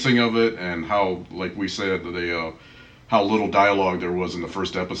the pacing of it, and how, like we said, how little dialogue there was in the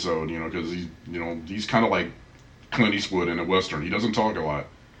first episode. Because he's kind of like Clint Eastwood in a Western. He doesn't talk a lot.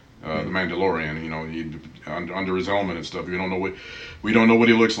 The Mandalorian, he, under his helmet and stuff. We don't know what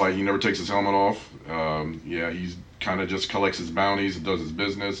he looks like. He never takes his helmet off. He's kind of just collects his bounties and does his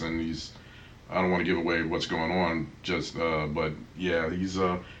business, and I don't want to give away what's going on. But yeah, he's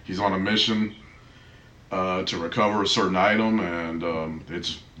on a mission to recover a certain item, and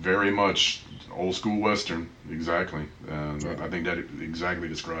it's very much old school Western, exactly. And I think that exactly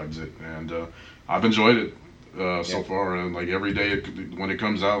describes it. And I've enjoyed it. So far, and like every day when it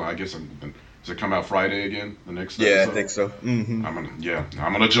comes out, I guess does it come out Friday again? The next episode? Yeah, I think so. Mm-hmm.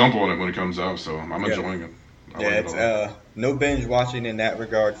 I'm gonna jump on it when it comes out. So I'm enjoying it. It's no binge watching in that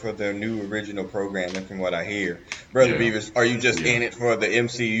regard for the new original programming, from what I hear. Brother Beavis, are you just in it for the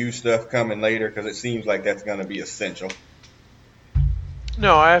MCU stuff coming later? Because it seems like that's gonna be essential.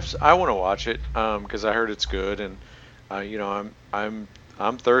 No, I want to watch it because I heard it's good, and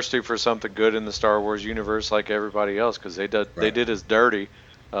I'm thirsty for something good in the Star Wars universe, like everybody else, because they did us dirty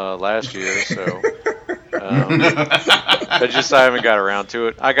last year. So I haven't got around to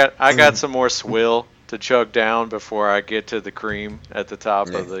it. I got some more swill to chug down before I get to the cream at the top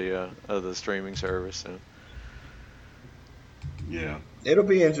of the streaming service. So. Yeah, it'll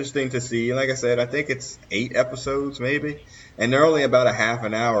be interesting to see. Like I said, I think it's 8 episodes maybe, and they're only about a half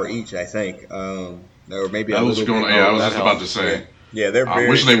an hour each, I think, or maybe I was just about to say. Yeah, I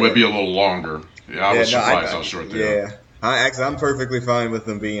wish they would be a little longer. Yeah, I was surprised how short they are. I'm perfectly fine with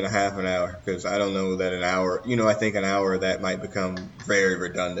them being a half an hour, because I don't know that an hour, I think an hour of that might become very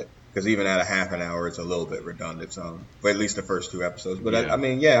redundant, because even at a half an hour, it's a little bit redundant, so, for at least the first 2 episodes. But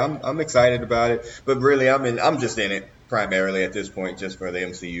I'm excited about it, but really, I'm just in it primarily at this point just for the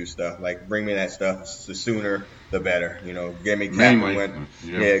MCU stuff. Like, bring me that stuff, the sooner the better. Give me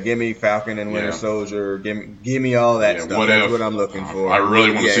give me Falcon and Winter Soldier. Give me all that stuff. That's what I'm looking for. I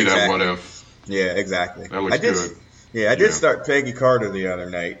really want to see that What If. Yeah, exactly. That looks good. Yeah, I did start Peggy Carter the other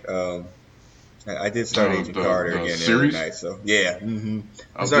night. I did start Agent Carter again the other night. So yeah. Mm-hmm.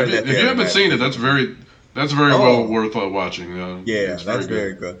 If you haven't seen it, that's very well worth watching. That's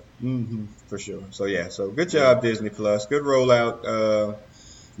very good. Mm-hmm. For sure. So good job, Disney Plus. Good rollout.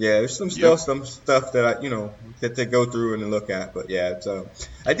 There's some stuff that I that they go through and look at. But yeah, it's I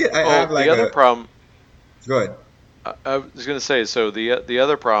have like the other problem. Go ahead. I was going to say, so the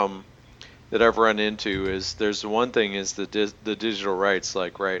other problem that I've run into is there's one thing is the digital rights,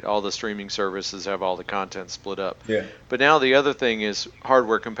 all the streaming services have all the content split up. Yeah. But now the other thing is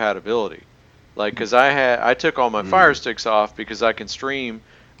hardware compatibility. Because I took all my Fire Sticks off because I can stream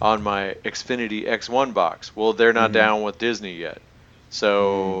on my Xfinity X1 box. Well, they're not down with Disney yet.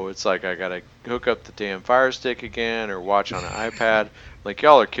 So it's like I got to hook up the damn Fire Stick again or watch on an iPad. Like,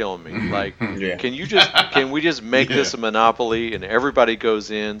 y'all are killing me. Like, can we just make this a monopoly and everybody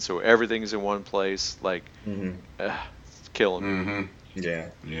goes in so everything's in one place? Like, it's killing me. Yeah.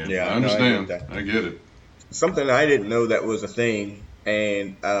 I understand. I get it. Something I didn't know that was a thing,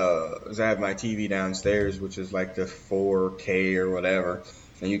 and I have my TV downstairs, which is like the 4K or whatever,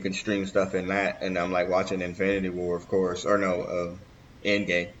 and you can stream stuff in that, and I'm like watching Infinity War, of course, or no,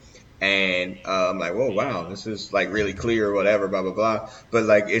 Endgame. And I'm like, whoa, wow, this is like really clear or whatever, blah, blah, blah. But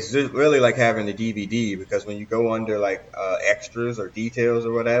like, it's just really like having the DVD, because when you go under like extras or details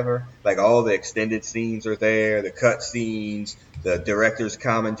or whatever, like all the extended scenes are there, the cut scenes, the director's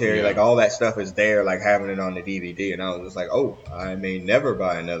commentary, like all that stuff is there, like having it on the DVD. And I was just like, oh, I may never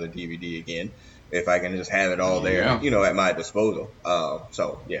buy another DVD again if I can just have it all there, at my disposal.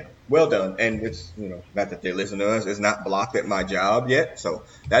 So yeah, well done. And it's, not that they listen to us, it's not blocked at my job yet, so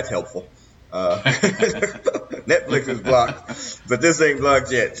that's helpful. Netflix is blocked, but this ain't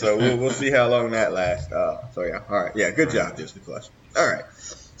blocked yet, so we'll see how long that lasts. All right, good job, Disney Plus. All right,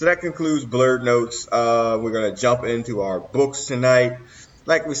 so that concludes Blurred Notes. We're gonna jump into our books tonight.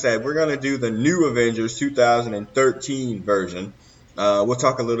 Like we said, we're gonna do the New Avengers 2013 version. We'll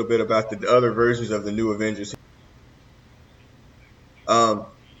talk a little bit about the other versions of the New Avengers.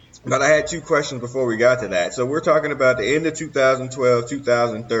 But I had 2 questions before we got to that. So we're talking about the end of 2012,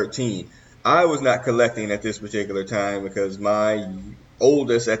 2013. I was not collecting at this particular time because my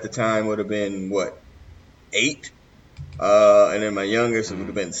oldest at the time would have been, 8? And then my youngest would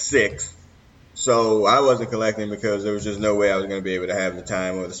have been 6. So I wasn't collecting because there was just no way I was going to be able to have the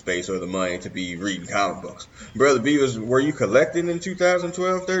time or the space or the money to be reading comic books. Brother Beavers, were you collecting in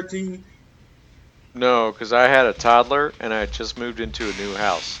 2012, 13? No, because I had a toddler and I had just moved into a new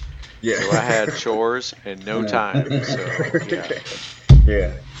house. Yeah. So I had chores and no time. So, yeah.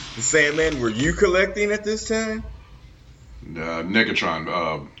 Yeah. Sandman, were you collecting at this time? Negatron,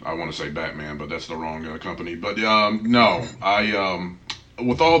 I want to say Batman, but that's the wrong company. But no, I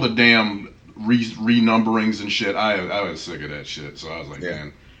with all the damn renumberings and shit, I was sick of that shit. So I was like,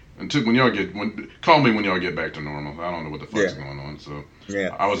 man, until call me when y'all get back to normal. I don't know what the fuck's going on. So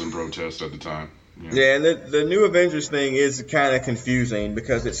I was in protest at the time. Yeah, and the New Avengers thing is kind of confusing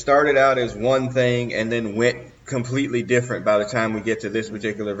because it started out as one thing and then went completely different by the time we get to this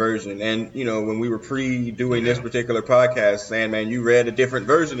particular version. And, when we were doing this particular podcast, Sandman, you read a different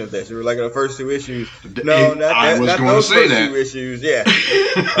version of this. You were like, the first 2 issues. No, not those first 2 issues. Yeah.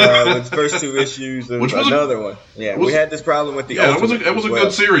 The first 2 issues of another one. Yeah, we had this problem with the Ultimates. It was a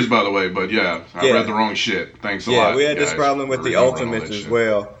good series, by the way, but I read the wrong shit. Thanks a lot. Yeah, we had this problem with the Ultimates as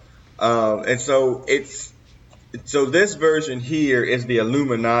well. And so this version here is the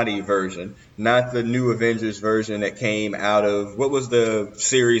Illuminati version, not the New Avengers version that came out of, what was the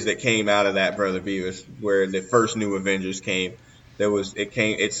series that came out of that, Brother Beavis, where the first New Avengers came?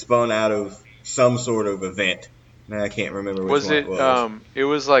 It spun out of some sort of event. Now I can't remember which one it was. It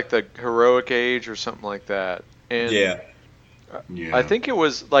was like the Heroic Age or something like that. And yeah. I think it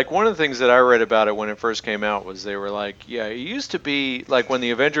was like one of the things that I read about it when it first came out was they were like, it used to be like when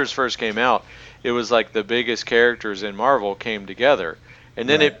the Avengers first came out, it was like the biggest characters in Marvel came together, and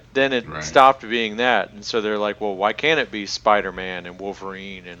then it stopped being that, and so they're like, well, why can't it be Spider-Man and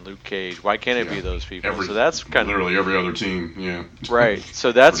Wolverine and Luke Cage? Why can't it be those people? So that's kind of literally every other team, right.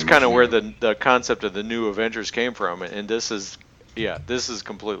 So that's kind of where the concept of the New Avengers came from, and this is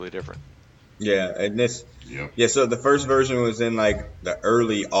completely different. Yeah, and this. Yeah, so the first version was in like the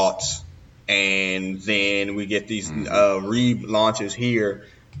early aughts, and then we get these relaunches here,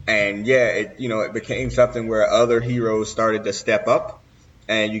 and it became something where other heroes started to step up,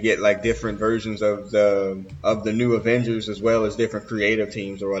 and you get like different versions of the New Avengers as well as different creative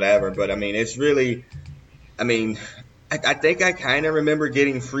teams or whatever. But I mean, it's really, I think I kind of remember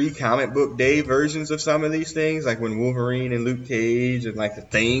getting free comic book day versions of some of these things, like when Wolverine and Luke Cage and like the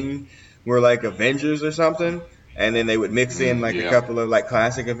Thing were like Avengers or something, and then they would mix in like a couple of like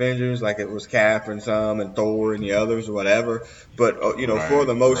classic Avengers, like it was Cap and some and Thor and the others or whatever. But for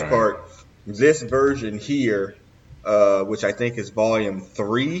the most part, this version here, which I think is volume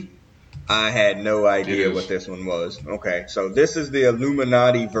 3, I had no idea what this one was. Okay, so this is the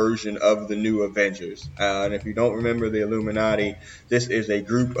Illuminati version of the New Avengers. And if you don't remember the Illuminati, this is a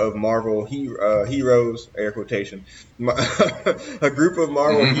group of Marvel heroes, air quotation, a group of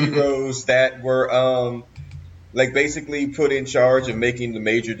Marvel heroes that were basically put in charge of making the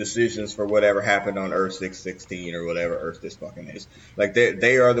major decisions for whatever happened on Earth 616 or whatever Earth this fucking is. Like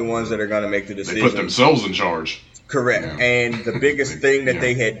they are the ones that are going to make the decisions. They put themselves in charge. Correct. Yeah. And the biggest thing that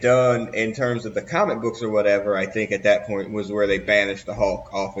they had done in terms of the comic books or whatever, I think at that point was where they banished the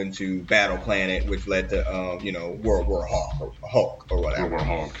Hulk off into Battle Planet, which led to, World War Hulk or whatever. World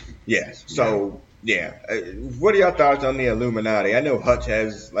War Hulk. Yes. So, what are your thoughts on the Illuminati? I know Hutch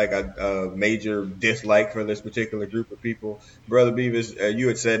has like a major dislike for this particular group of people. Brother Beavis, you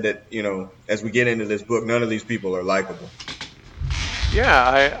had said that, as we get into this book, none of these people are likable.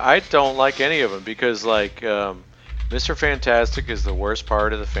 Yeah, I don't like any of them because, like, Mr. Fantastic is the worst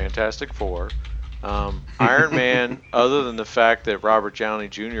part of the Fantastic Four. Iron Man, other than the fact that Robert Downey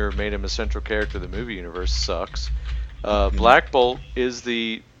Jr. made him a central character of the movie universe, sucks. Black Bolt is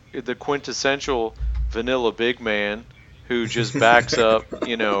the quintessential vanilla big man who just backs up,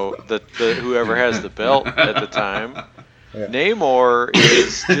 the whoever has the belt at the time. Yeah. Namor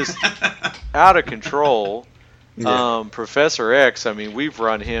is just out of control. Yeah. Professor X, I mean, we've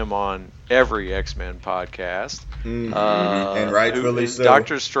run him on every X-Men podcast. And rightfully so.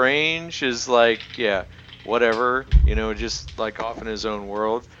 Doctor Strange is like, whatever, just like off in his own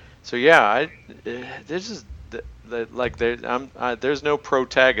world. So there's just there's no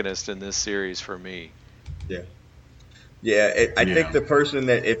protagonist in this series for me. I think the person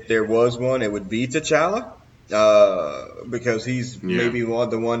that if there was one, it would be T'Challa, because he's maybe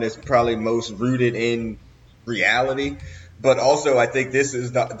the one that's probably most rooted in reality. But also, I think this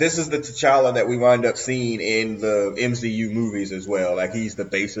is the T'Challa that we wind up seeing in the MCU movies as well. Like he's the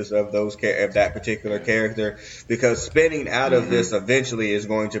basis of that particular character, because spinning out of this eventually is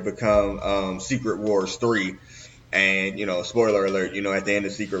going to become Secret Wars 3. And, spoiler alert, at the end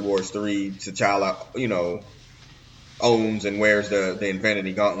of Secret Wars 3, T'Challa, owns and wears the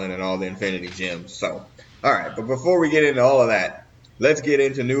Infinity Gauntlet and all the Infinity Gems. So, all right, but before we get into all of that, let's get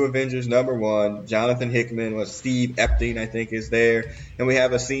into New Avengers #1. Jonathan Hickman with Steve Epting, I think, is there. And we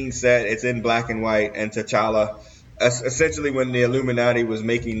have a scene set. It's in black and white. And T'Challa, essentially when the Illuminati was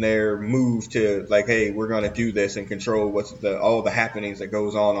making their move to, like, hey, we're going to do this and control all the happenings that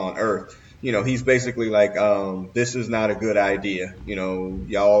goes on Earth. He's basically like, this is not a good idea.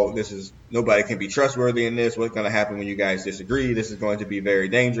 Y'all, nobody can be trustworthy in this. What's going to happen when you guys disagree? This is going to be very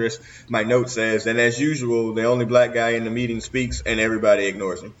dangerous. My note says, and as usual, the only black guy in the meeting speaks and everybody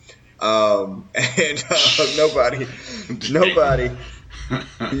ignores him. Nobody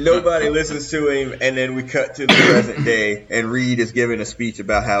listens to him. And then we cut to the present day and Reed is giving a speech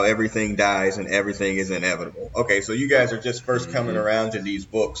about how everything dies and everything is inevitable. Okay, so you guys are just first coming around to these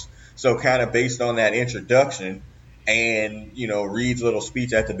books. So kind of based on that introduction and, Reed's little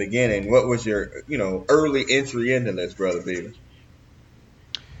speech at the beginning, what was your, early entry into this, Brother Beaver?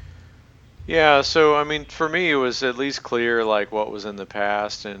 Yeah, so, I mean, for me, it was at least clear, like, what was in the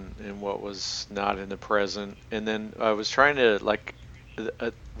past and what was not in the present. And then I was trying to, like,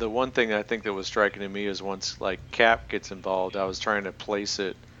 the one thing I think that was striking to me is once, like, Cap gets involved, I was trying to place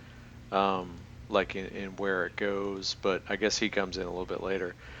it, like, in where it goes. But I guess he comes in a little bit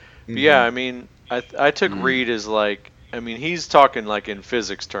later. But yeah, I mean, I took Reed as like, I mean, he's talking like in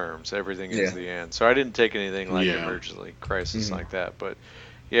physics terms, everything is the end. So I didn't take anything like emergency crisis like that. But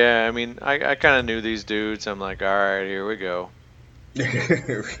yeah, I mean, I kind of knew these dudes. I'm like, all right, here we go.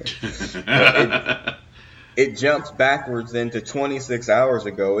 It jumps backwards into 26 hours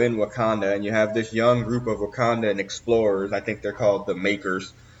ago in Wakanda, and you have this young group of Wakandan explorers. I think they're called the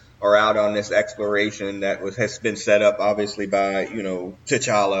Makers. Are out on this exploration that has been set up, obviously, by,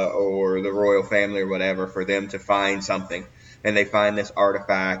 T'Challa or the royal family or whatever, for them to find something. And they find this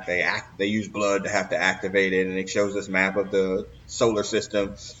artifact. They use blood to have to activate it, and it shows this map of the solar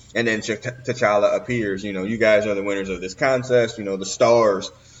system. And then T'Challa appears. You guys are the winners of this contest. The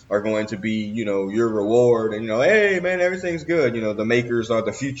stars are going to be, your reward. And, hey, man, everything's good. The Makers are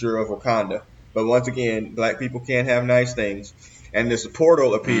the future of Wakanda. But once again, black people can't have nice things. And this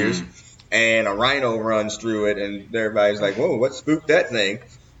portal appears, and a rhino runs through it, and everybody's like, whoa, what spooked that thing?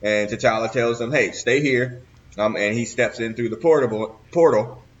 And T'Challa tells them, hey, stay here. And he steps in through the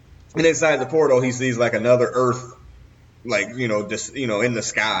portal. And inside the portal, he sees like another Earth, like, in the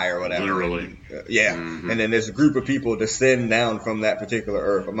sky or whatever. Literally. Yeah. And then there's a group of people descend down from that particular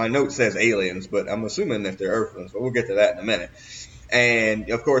Earth. My note says aliens, but I'm assuming that they're Earthlings, but we'll get to that in a minute. And,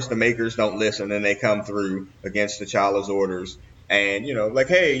 of course, the Makers don't listen, and they come through against T'Challa's orders. And, like,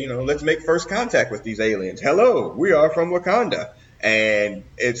 hey, let's make first contact with these aliens. Hello, we are from Wakanda. And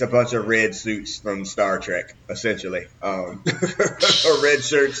it's a bunch of red suits from Star Trek, essentially. Or red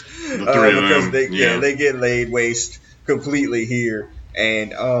shirts. Because they get laid waste completely here.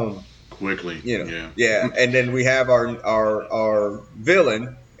 And quickly. Yeah. And then we have our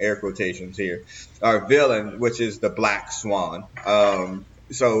villain, air quotations here, our villain, which is the Black Swan.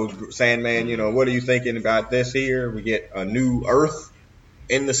 So, Sandman, what are you thinking about this here? We get a new Earth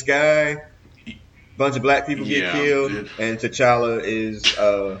in the sky. A bunch of black people get killed. And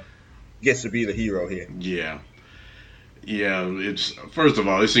T'Challa gets to be the hero here. Yeah. Yeah, it's first of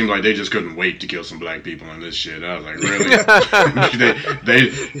all, it seemed like they just couldn't wait to kill some black people in this shit. I was like, really?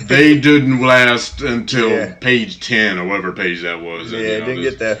 they didn't last until page 10 or whatever page that was. Yeah, and, didn't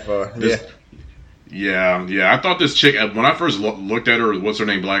get that far. Yeah. I thought this chick, when I first looked at her, what's her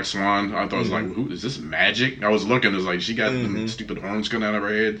name, Black Swan, I thought it was like, who is this, magic? I was looking, it's like, she got them stupid horns coming out of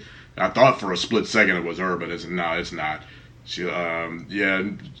her head. I thought for a split second it was her, but it's not. She,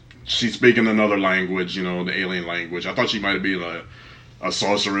 she's speaking another language, the alien language. I thought she might be a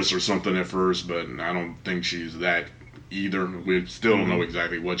sorceress or something at first, but I don't think she's that either. We still don't know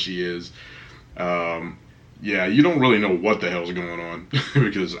exactly what she is. You don't really know what the hell's going on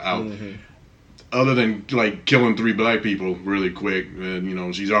because other than like killing 3 black people really quick,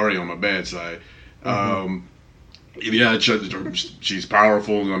 and she's already on my bad side. She's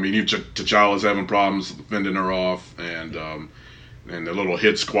powerful. I mean, T'Challa's having problems fending her off, and the little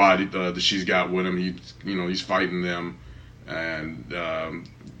hit squad that she's got with him, he's fighting them, and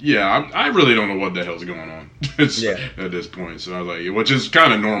I really don't know what the hell's going on at this point. So I was like, which is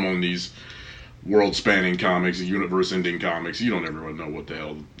kind of normal in these world-spanning comics, universe-ending comics. You don't ever know what the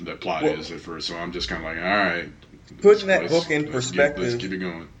hell that plot is at first. So I'm just kind of like, all right. putting that book in let's perspective. keep it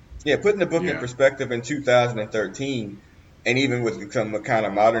going. Yeah, putting the book in perspective in 2013, and even with some kind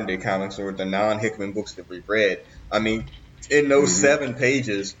of modern day comics or the non-Hickman books that we've read. I mean, in those 7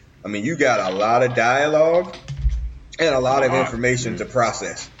 pages, I mean, you got a lot of dialogue and a lot of information to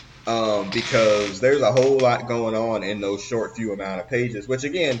process. Because there's a whole lot going on in those short few amount of pages, which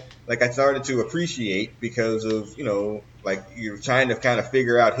again, like I started to appreciate because of, you know, like you're trying to kind of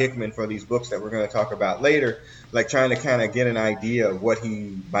figure out Hickman for these books that we're going to talk about later, like trying to kind of get an idea of what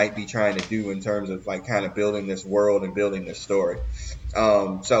he might be trying to do in terms of like kind of building this world and building this story.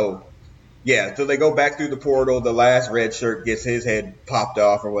 So they go back through the portal. The last red shirt gets his head popped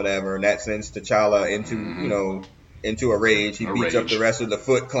off or whatever, and that sends T'Challa into, you know, into a rage. He beats up the rest of the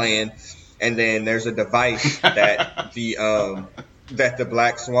Foot Clan, and then there's a device that the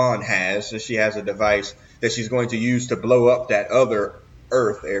Black Swan has. So she has a device that she's going to use to blow up that other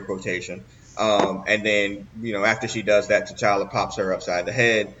Earth, air quotation. And then, you know, after she does that, T'Challa pops her upside the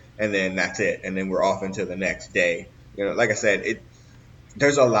head, and then that's it. And then we're off into the next day. You know, like I said,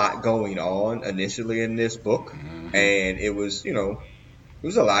 there's a lot going on initially in this book, and it was, you know, it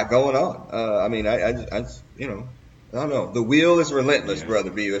was a lot going on. I mean, I you know, I don't know. The wheel is relentless, Brother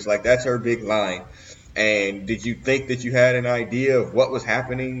Beavis. Like, that's her big line. And did you think that you had an idea of what was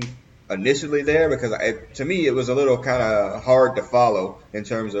happening initially there? Because to me, it was a little kind of hard to follow in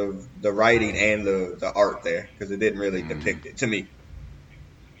terms of the writing and the art there, because it didn't really depict it to me.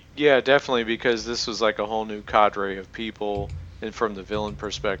 Yeah, definitely, because this was like a whole new cadre of people, and from the villain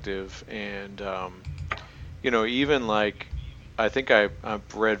perspective, and you know, even like I think I've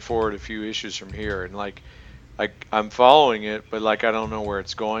read forward a few issues from here, and like I'm following it, but like I don't know where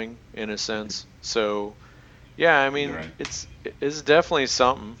it's going in a sense. So yeah, I mean, it's definitely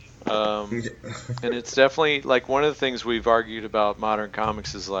something, and it's definitely like one of the things we've argued about modern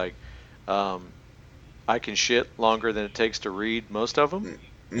comics is like I can shit longer than it takes to read most of them,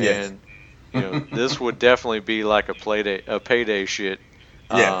 and you know, this would definitely be like a payday shit.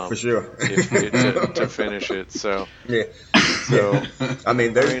 Yeah, for sure. to finish it. So I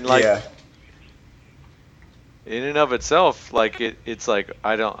mean, in and of itself, like it's like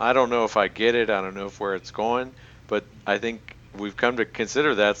I don't know if I get it. I don't know where it's going, but I think we've come to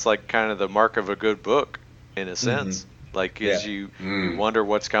consider that's like kind of the mark of a good book in a sense. Like is you wonder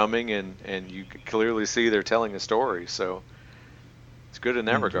what's coming, and you can clearly see they're telling a story. So it's good in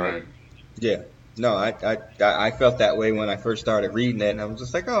that regard. Yeah. No, I felt that way when I first started reading it, and I was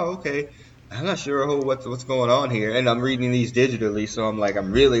just like, oh, okay. I'm not sure what's going on here, and I'm reading these digitally, so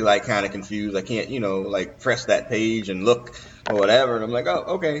I'm really like kind of confused. I can't, you know, like press that page and look or whatever, and I'm like, oh,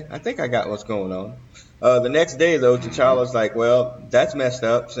 okay, I think I got what's going on. The next day, though, T'Challa's like, well, that's messed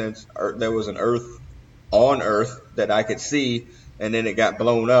up since there was an Earth on Earth that I could see, and then it got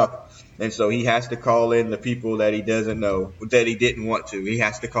blown up, and so he has to call in the people that he doesn't know, that he didn't want to. He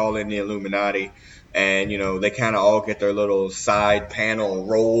has to call in the Illuminati, and, you know, they kind of all get their little side panel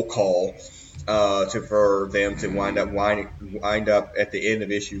roll call for them to wind up at the end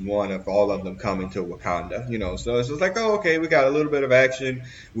of issue 1 of all of them coming to Wakanda, you know. So it's just like, oh, okay, we got a little bit of action.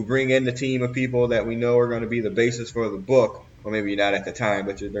 We bring in the team of people that we know are going to be the basis for the book, or maybe not at the time,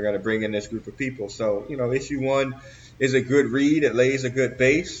 but they're going to bring in this group of people. So, you know, issue 1 is a good read. It lays a good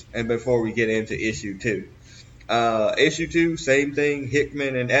base, and before we get into issue 2. Issue 2, same thing,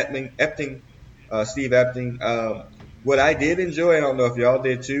 Hickman and Steve Epting. What I did enjoy, I don't know if y'all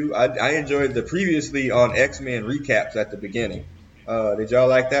did too, I enjoyed the previously on X-Men recaps at the beginning. Did y'all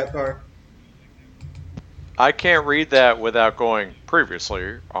like that part? I can't read that without going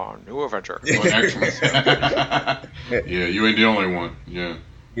previously on New Adventure. Yeah, you ain't the only one.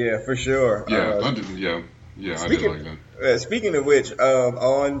 Yeah, for sure. I did like that. Speaking of which,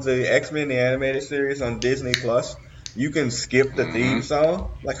 on the X-Men the animated series on Disney Plus, you can skip the theme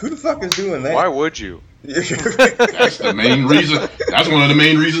song. Like, who the fuck is doing that? Why would you? That's the main reason. That's one of the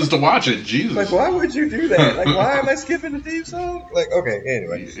main reasons to watch it. Jesus. Like, why would you do that? Like, why am I skipping the theme song? Like, okay,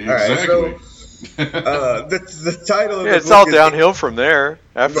 anyway. Exactly. All right, so the title of the book it's all downhill from there.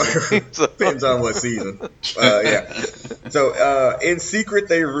 Depends on what season. So, In Secret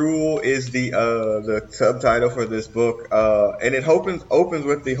They Rule is the subtitle for this book, and it opens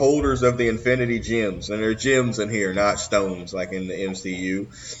with the holders of the Infinity Gems, and there are gems in here, not stones like in the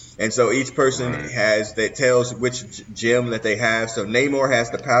MCU. And so each person tells which gem that they have. So Namor has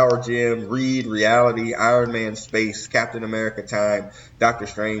the Power Gem, Reed, Reality, Iron Man, Space, Captain America, Time, Doctor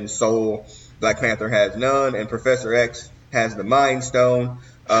Strange, Soul. Black Panther has none, and Professor X has the Mind Stone.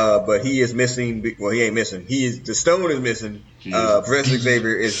 But he is missing. Well, he ain't missing. The stone is missing. Professor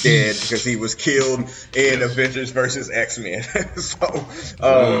Xavier is dead because he was killed in Avengers vs. X-Men.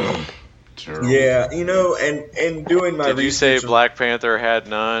 Terrible. Yeah, and doing my Did you say research. Black Panther had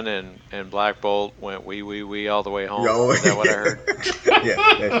none and Black Bolt went wee all the way home? Oh, Is that what I heard? Yeah,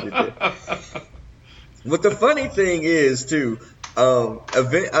 that shit did. But the funny thing is, too,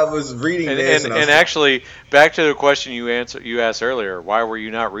 I was reading this, And actually, back to the question you asked earlier, why were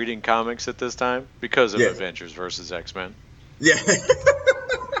you not reading comics at this time? Because of Yes. Avengers versus X-Men. yeah,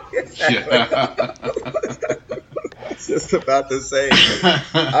 Yeah. just about to say,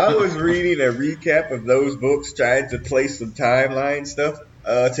 I was reading a recap of those books, trying to place some timeline stuff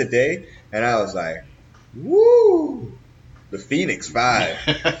today, and I was like, "Woo, the Phoenix Five."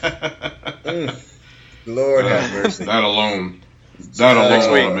 Lord have mercy. That alone. Next ought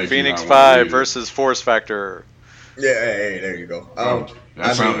to week, make Phoenix you not wanna 5 read it. versus Force Factor. Yeah, hey, there you go.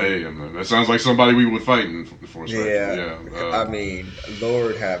 That sounds like somebody we would fight in the Force Factor. I mean,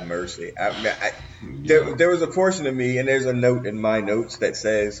 Lord have mercy. There was a portion of me, and there's a note in my notes that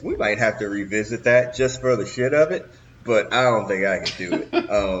says we might have to revisit that just for the shit of it, but I don't think I can do it.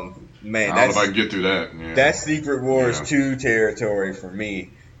 Man, I don't know if I can get through that. Yeah. that's Secret Wars 2 territory for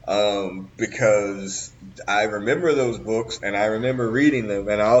me. Because I remember those books and I remember reading them,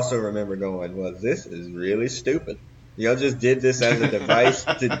 and I also remember going, well, this is really stupid. Y'all just did this as a device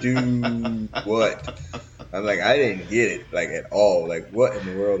to do what? I'm like, I didn't get it, like, at all. Like, what in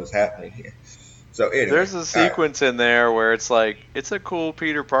the world is happening here? So anyway, There's a sequence in there where it's like, it's a cool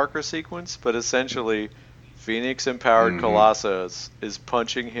Peter Parker sequence, but essentially Phoenix-empowered Colossus is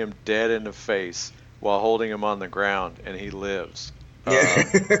punching him dead in the face while holding him on the ground, and he lives. No.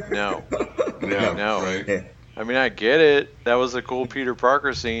 Yeah, No. right. Yeah. I mean, I get it. That was a cool Peter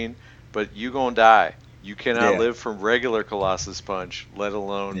Parker scene, but you gonna die. You cannot Yeah. live from regular Colossus punch, let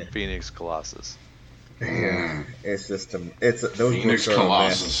alone Yeah. Phoenix Colossus. Yeah, it's just those Phoenix books are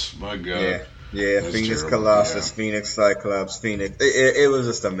Colossus. My a mess. God. Yeah, That's Phoenix terrible, Colossus, yeah. Phoenix Cyclops, Phoenix. It was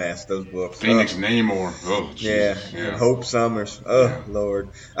just a mess. Those books. Phoenix Namor. Oh, Yeah, Jesus. and Hope Summers. Oh, Yeah. Lord.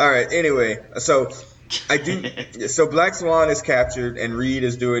 All right, anyway, so Black Swan is captured, and Reed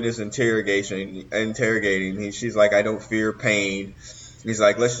is doing his interrogating. She's like, I don't fear pain. He's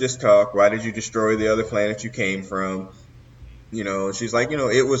like, let's just talk. Why did you destroy the other planet you came from? And she's like,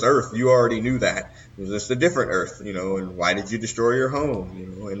 it was Earth. You already knew that. It was just a different Earth, and why did you destroy your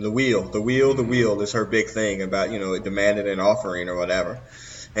home? And the wheel is her big thing about, it demanded an offering or whatever.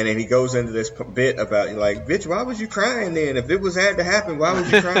 And then he goes into this bit about, like, bitch, why was you crying then? If it had to happen, why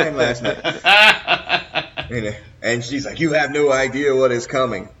was you crying last night? And she's like, you have no idea what is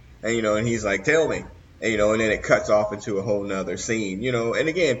coming. And he's like, tell me. And then it cuts off into a whole nother scene, And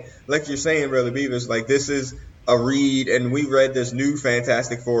again, like you're saying, Brother Beavis, like, this is a read, and we read this new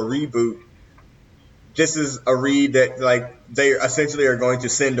Fantastic Four reboot. This is a read that, like, they essentially are going to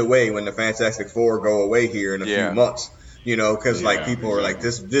send away when the Fantastic Four go away here in a few months. Because like people are like,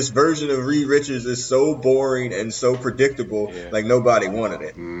 this version of Reed Richards is so boring and so predictable, like nobody wanted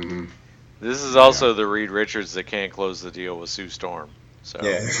it. Mm-hmm. This is also the Reed Richards that can't close the deal with Sue Storm. So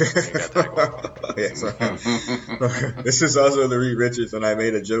Yeah. you got that going on. Yeah, so, this is also the Reed Richards, and I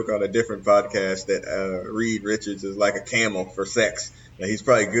made a joke on a different podcast that Reed Richards is like a camel for sex. That he's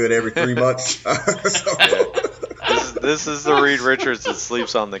probably good every 3 months. This is the Reed Richards that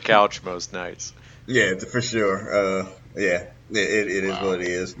sleeps on the couch most nights. Yeah, for sure. It is what it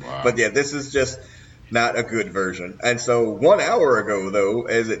is. Wow. But yeah, this is just not a good version. And so 1 hour ago, though,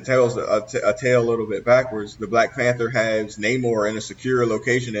 as it tells a tale a little bit backwards, the Black Panther has Namor in a secure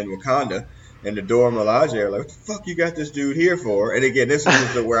location in Wakanda, and the Dora Milaje are like, what the fuck you got this dude here for? And again, this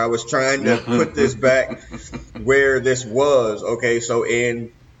is where I was trying to put this back where this was. Okay, so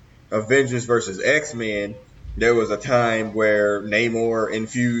in Avengers versus X-Men, there was a time where Namor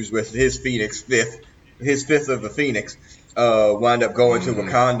infused with his fifth of the Phoenix, wound up going to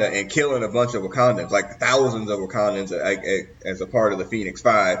Wakanda and killing a bunch of Wakandans, like thousands of Wakandans as a part of the Phoenix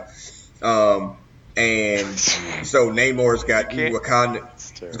Five. And so Namor's got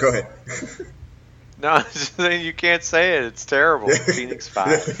Wakanda. Go ahead. No, I'm just saying you can't say it. It's terrible. Phoenix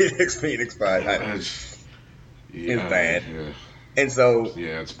 5. Phoenix Five. It's bad. Yeah. And so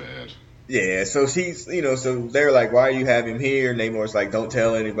it's bad. yeah, so she's, so they're like, why do you have him here? Namor's like, don't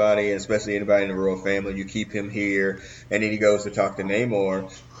tell anybody, especially anybody in the royal family. You keep him here. And then he goes to talk to Namor.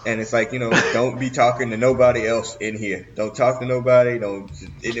 And it's like, don't be talking to nobody else in here. Don't talk to nobody. Don't,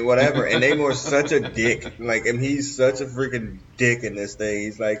 whatever. And Namor's such a dick. Like, and he's such a freaking dick in this thing.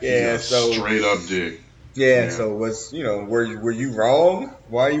 He's like, so. Straight up dick. Yeah, so were you wrong?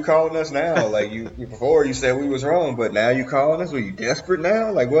 Why are you calling us now? Like before you said we was wrong, but now you calling us? Were you desperate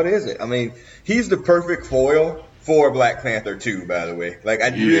now? Like, what is it? I mean, he's the perfect foil for Black Panther 2, by the way. Like, I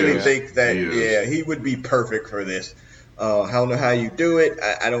really think that he would be perfect for this. I don't know how you do it.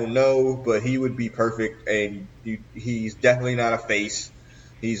 I don't know, but he would be perfect, and he's definitely not a face.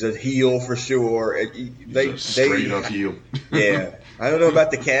 He's a heel for sure. He's a straight up heel. Yeah. I don't know about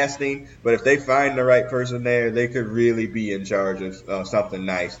the casting, but if they find the right person there, they could really be in charge of something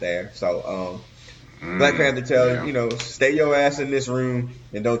nice there. So, Black Panther tells stay your ass in this room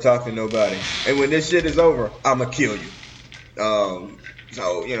and don't talk to nobody. And when this shit is over, I'ma kill you. So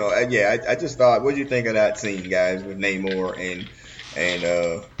I just thought, what do you think of that scene, guys, with Namor and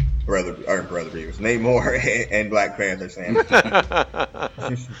Brother Beavis, Namor and Black Panther, Sam?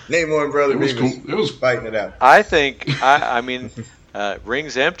 Namor and Brother Beavis, cool. It was fighting it out. I think I mean.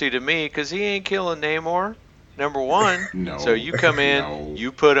 Ring's empty to me because he ain't killing Namor. Number one. No. So you come in, No.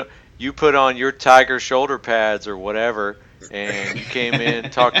 you put on your tiger shoulder pads or whatever, and you came in,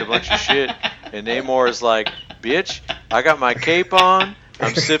 talked a bunch of shit, and Namor is like, "Bitch, I got my cape on.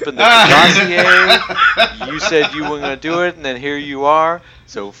 I'm sipping the Courvoisier. You said you weren't gonna do it, and then here you are.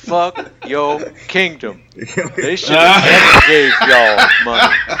 So fuck your kingdom. They should have never gave y'all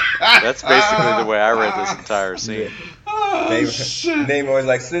money." That's basically the way I read this entire scene. Namor's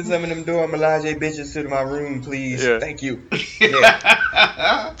like, send some of them Dora Milaje bitches to my room, please. Yeah. Thank you.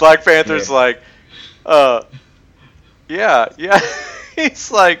 Yeah. Black Panther's like, yeah.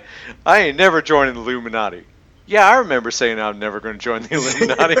 He's like, I ain't never joining the Illuminati. Yeah, I remember saying I'm never going to join the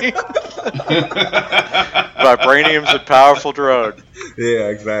Illuminati. Vibranium's a powerful drug. Yeah,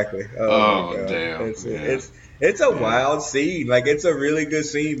 exactly. Oh damn. It's a wild scene. Like, it's a really good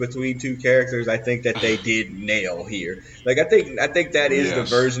scene between two characters. I think that they did nail here. Like, I think that is the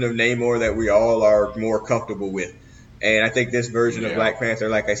version of Namor that we all are more comfortable with. And I think this version of Black Panther,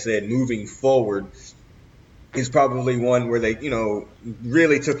 like I said, moving forward, is probably one where they,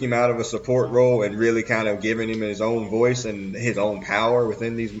 really took him out of a support role and really kind of giving him his own voice and his own power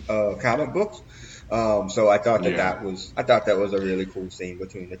within these comic books. So I thought that was a really cool scene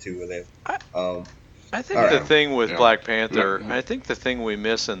between the two of them. I think the thing with Black Panther, I think the thing we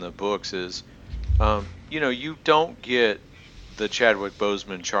miss in the books is, you don't get the Chadwick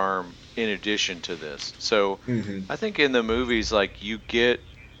Boseman charm in addition to this. So I think in the movies, like, you get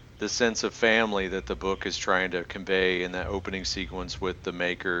the sense of family that the book is trying to convey in that opening sequence with the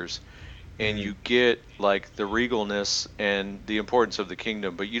Makers, and you get like the regalness and the importance of the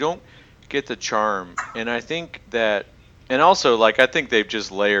kingdom, but you don't get the charm. And I think that, and also, like, I think they've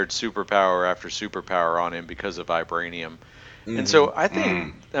just layered superpower after superpower on him because of vibranium. And so I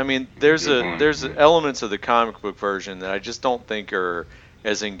think, I mean, there's elements of the comic book version that I just don't think are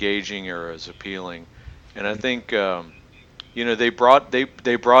as engaging or as appealing. And I think they brought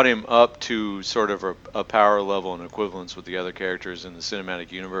him up to sort of a power level and equivalence with the other characters in the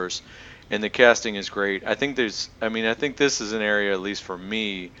cinematic universe, and the casting is great. I think this is an area, at least for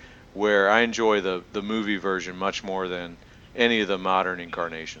me, where I enjoy the movie version much more than any of the modern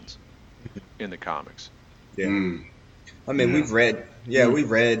incarnations in the comics. Yeah. I mean, we've read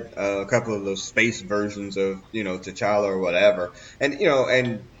a couple of those space versions of, T'Challa or whatever. And,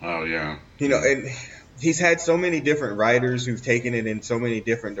 and he's had so many different writers who've taken it in so many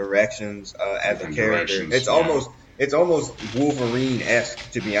different directions as a character. It's almost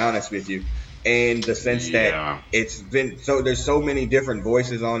Wolverine-esque, to be honest with you, in the sense that it's been there's so many different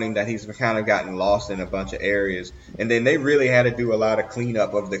voices on him that he's kind of gotten lost in a bunch of areas. And then they really had to do a lot of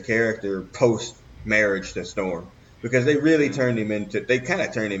cleanup of the character post marriage to Storm, because they really turned him into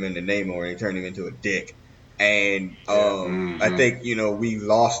Namor, and they turned him into a dick. And I think we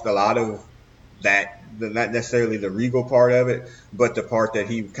lost a lot of that, not necessarily the regal part of it, but the part that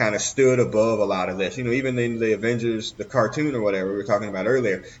he kind of stood above a lot of this. Even in the Avengers, the cartoon or whatever we were talking about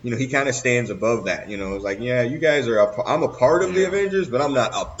earlier, he kind of stands above that. It's like, you guys are I'm a part of the Avengers, but I'm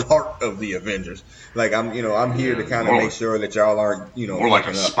not a part of the Avengers. Like, I'm here to kind of make sure that y'all aren't, more like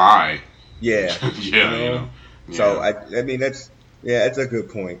a spy. Yeah. So I mean, it's a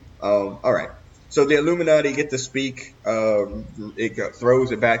good point. All right. So the Illuminati get to speak. It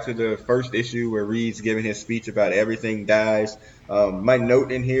throws it back to the first issue where Reed's giving his speech about everything dies. My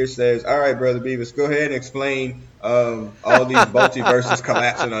note in here says, all right, Brother Beavis, go ahead and explain all these multiverses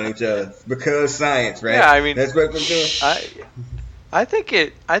collapsing on each other. Because science, right? Yeah, I mean, that's what we're doing. I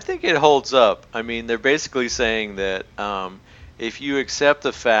think it holds up. I mean, they're basically saying that if you accept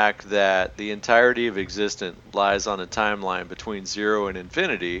the fact that the entirety of existence lies on a timeline between 0 and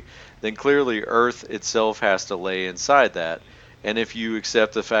infinity, then clearly Earth itself has to lay inside that. And if you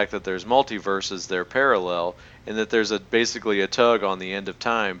accept the fact that there's multiverses, they're parallel, and that there's basically a tug on the end of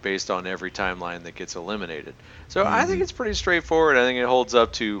time based on every timeline that gets eliminated. So I think it's pretty straightforward. I think it holds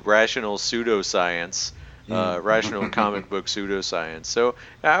up to rational pseudoscience rational comic book pseudoscience. So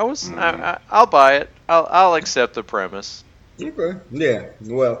I'll buy it. I'll accept the premise. Okay. Yeah.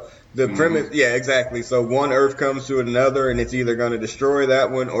 Well, the premise. Yeah, exactly. So one Earth comes to another, and it's either going to destroy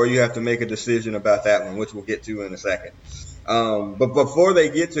that one, or you have to make a decision about that one, which we'll get to in a second. But before they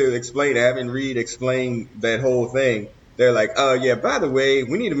get to having Reed explain that whole thing, they're like, "Oh yeah, by the way,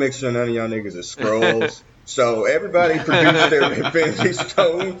 we need to make sure none of y'all niggas are Skrulls." So everybody produced their Infinity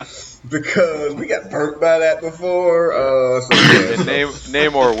Stone because we got burnt by that before.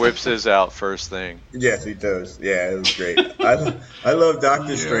 Namor whips his out first thing. Yes, he does. Yeah, it was great. I love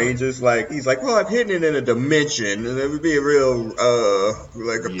Doctor Strange's he's like, well, I've hidden it in a dimension, and it would be a real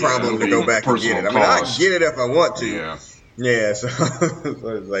problem to go back and get it. I mean, I can get it if I want to. Yeah. Yeah, so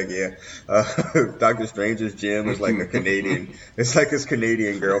it's like, Doctor Strange's gym is like a Canadian. It's like his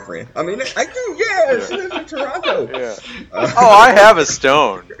Canadian girlfriend. I mean, I do. Yeah, she lives in Toronto. Yeah. I have a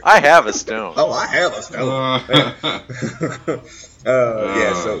stone. Oh, I have a stone.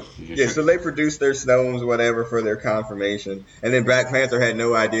 So they produced their stones, whatever, for their confirmation. And then Black Panther had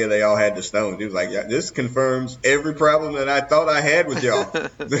no idea they all had the stones. He was like, yeah, this confirms every problem that I thought I had with y'all.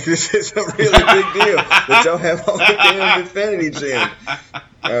 This is a really big deal that y'all have all the damn Infinity Gem.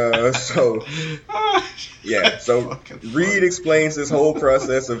 So Reed explains this whole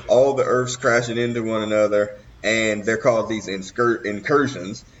process of all the Earths crashing into one another, and they're called these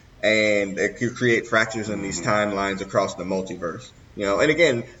incursions. And it could create fractures in these timelines across the multiverse. And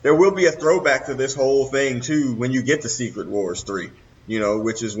again, there will be a throwback to this whole thing, too, when you get to Secret Wars 3,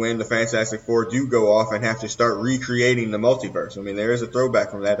 which is when the Fantastic Four do go off and have to start recreating the multiverse. I mean, there is a throwback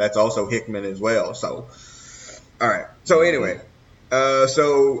from that. That's also Hickman as well. So, all right. So, anyway.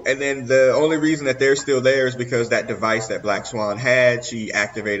 And then the only reason that they're still there is because that device that Black Swan had, she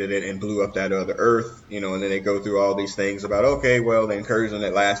activated it and blew up that other Earth, and then they go through all these things about, okay, well, the incursion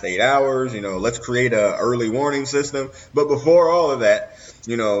that lasts 8 hours, let's create a early warning system. But before all of that,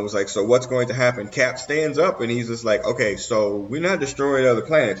 it was like, so what's going to happen? Cap stands up and he's just like, okay, so we're not destroying other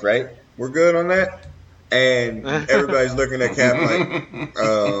planets, right? We're good on that? And everybody's looking at Cap like,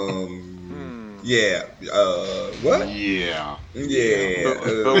 yeah. What? Yeah. Yeah.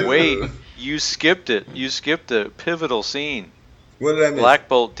 But wait, you skipped it. You skipped a pivotal scene. What did I mean? Black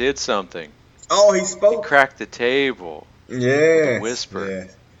Bolt did something. Oh, he spoke. He cracked the table. Yeah. Whisper.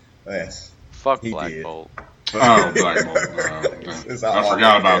 Yes. Fuck he Black did. Bolt. Oh, Black Bolt. I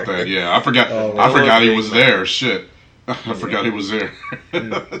forgot about that. Yeah, I forgot he was there. Shit. I forgot he was there.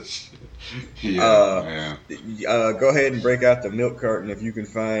 Go ahead and break out the milk carton if you can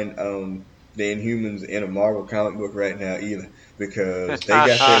find the Inhumans in a Marvel comic book right now either, because they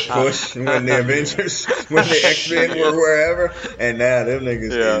got their push when the Avengers, when the X-Men were wherever, and now them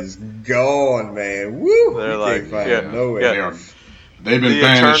niggas is gone, man. Woo! They're like, nowhere. They've been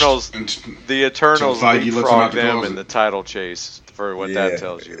the Eternals leapfrog them in the title chase, for what that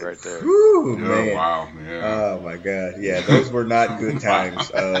tells you right there. Woo, man. Wow. Yeah. Oh my God. Yeah, those were not good times.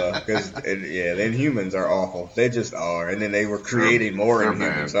 Because the Inhumans are awful. They just are. And then they were creating more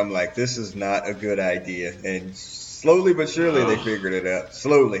Inhumans. I'm like, this is not a good idea. And slowly but surely they figured it out.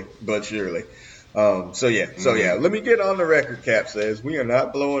 Slowly but surely. Let me get on the record. Cap says we are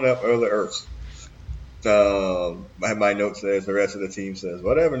not blowing up other Earths. My note says the rest of the team says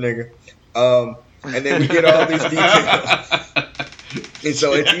whatever, nigga. And then we get all these details. And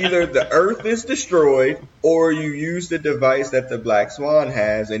so it's either the Earth is destroyed or you use the device that the Black Swan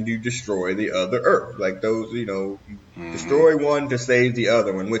has and you destroy the other Earth. Like those, destroy one to save the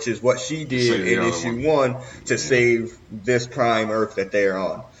other one, which is what she did in issue 1 to save this prime Earth that they're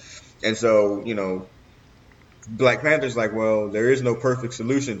on. And so, Black Panther's like, well, there is no perfect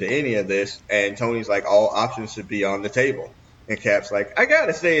solution to any of this. And Tony's like, all options should be on the table. And Cap's like, I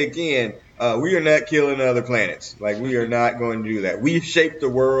gotta say again, we are not killing other planets. Like, we are not going to do that. We shape the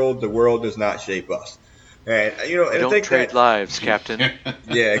world world does not shape us. And, and don't I think trade lives, Captain.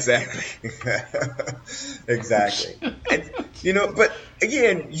 Yeah, exactly. Exactly. And, but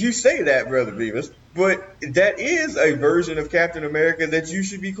again, you say that, Brother Beavis, but that is a version of Captain America that you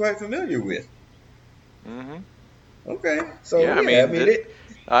should be quite familiar with. Mm-hmm. Okay. So,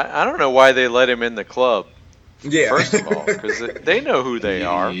 I don't know why they let him in the club. Yeah. First of all, because they know who they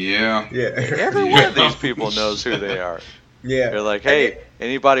are. Yeah. Every one of these people knows who they are. Yeah. They're like, hey,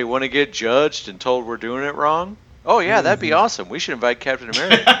 anybody want to get judged and told we're doing it wrong? Oh, yeah, that'd be awesome. We should invite Captain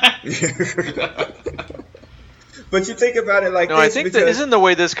America. But you think about it like this. No, I think that isn't the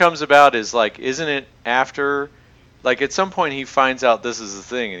way this comes about is like, isn't it after, like at some point he finds out this is the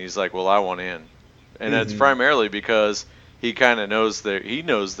thing and he's like, well, I want in. And that's primarily because he kind of knows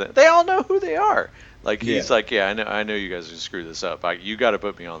that they all know who they are. Like he's like, yeah, I know you guys are gonna screw this up. You got to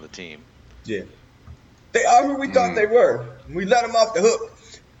put me on the team. Yeah. They are who we thought they were. We let them off the hook.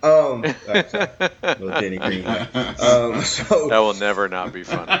 Sorry. Little Denny Green. So that will never not be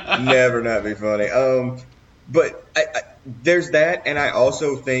funny. Never not be funny. But there's that, and I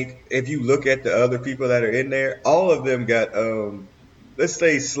also think if you look at the other people that are in there, all of them got, let's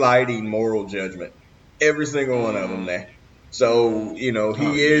say, sliding moral judgment. Every single one of them there. So, he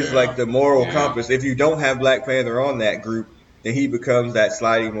is like the moral compass. If you don't have Black Panther on that group, then he becomes that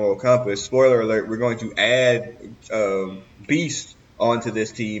sliding moral compass. Spoiler alert, we're going to add Beast onto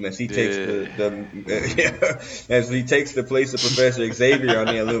this team as he takes as he takes the place of Professor Xavier on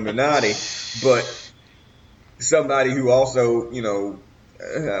the Illuminati. But somebody who also,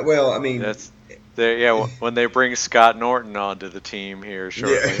 that's when they bring Scott Norton onto the team here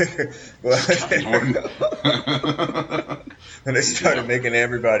shortly. Yeah. Scott Norton. When they started making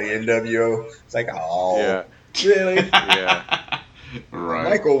everybody NWO, it's like, really? Yeah. Right.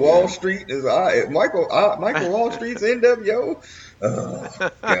 Michael Wall Street is Michael Wall Street's NWO. Oh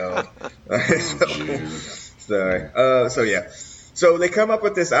God. Sorry. So they come up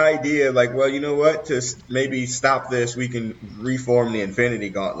with this idea, like, well, you know what? To maybe stop this, we can reform the Infinity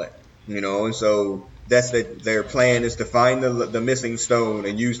Gauntlet. And so that's their plan is to find the missing stone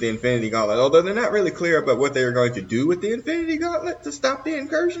and use the Infinity Gauntlet. Although they're not really clear about what they're going to do with the Infinity Gauntlet to stop the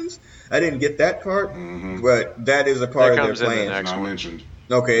incursions. I didn't get that part, but that is a part of their plan. Not mentioned.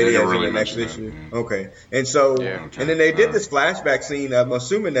 Okay, it is in the next issue. Yeah. Okay, and so, and then they did this flashback scene. I'm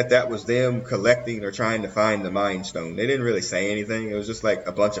assuming that was them collecting or trying to find the Mind Stone. They didn't really say anything. It was just like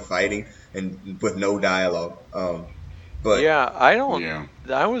a bunch of fighting and with no dialogue. But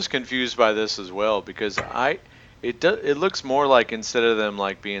I was confused by this as well because it looks more like instead of them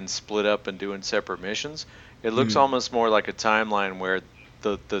like being split up and doing separate missions, it looks almost more like a timeline where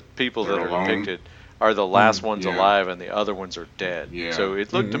the people that are depicted are the last ones alive and the other ones are dead. Yeah. So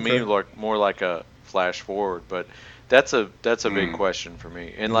it looked to me like more like a flash forward, but that's a big question for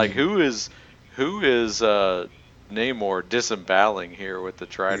me. And like who is Namor disemboweling here with the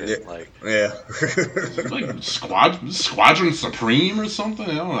trident? Like Squadron Supreme or something?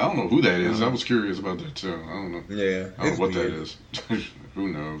 I don't know who that is. I was curious about that too. I don't know. Yeah. I don't know what that is. Who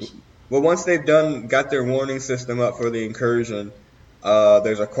knows? Well, once they've got their warning system up for the incursion,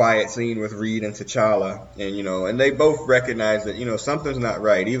 there's a quiet scene with Reed and T'Challa, and they both recognize that, something's not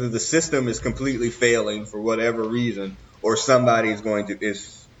right. Either the system is completely failing for whatever reason, or somebody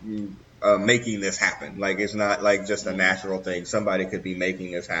is making this happen. Like, it's not like just a natural thing. Somebody could be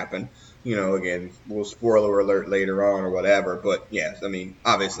making this happen. Again, we'll spoiler alert later on or whatever, but yes,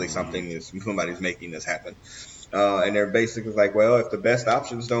 obviously somebody's making this happen. And they're basically like, well, if the best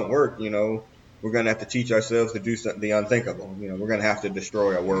options don't work, we're going to have to teach ourselves to do the unthinkable. We're going to have to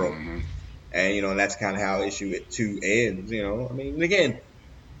destroy a world. And, and that's kind of how issue 2 ends, Again,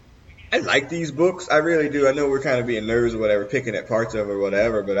 I like these books. I really do. I know we're kind of being nerds or whatever, picking at parts of it or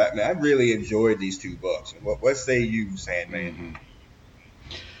whatever, but I really enjoyed these 2 books. What say you, Sandman?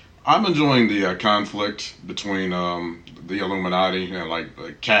 I'm enjoying the conflict between the Illuminati and,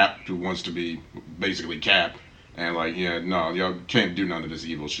 like Cap, who wants to be basically Cap, and, y'all can't do none of this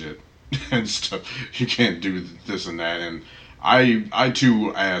evil shit. And stuff. You can't do this and that. And I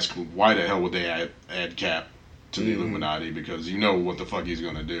too ask, why the hell would they add Cap to the Illuminati? Because you know what the fuck he's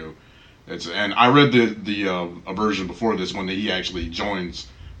gonna do. And I read a version before this when he actually joins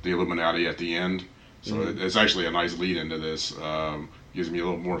the Illuminati at the end. So it's actually a nice lead into this. Gives me a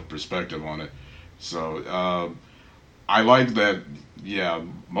little more perspective on it. So I like that. Yeah,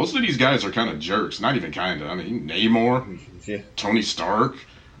 most of these guys are kind of jerks. Not even kind of. Namor, Tony Stark.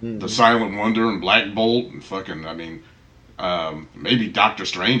 The Silent Wonder and Black Bolt and fucking, maybe Doctor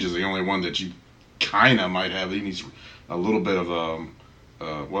Strange is the only one that you kind of might have. He needs a little bit of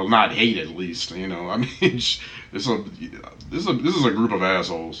not hate at least. This is a group of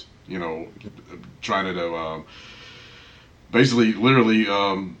assholes. Trying to basically, literally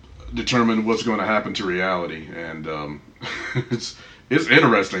determine what's going to happen to reality, and it's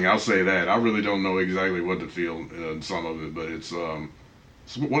interesting. I'll say that. I really don't know exactly what to feel in some of it, but it's.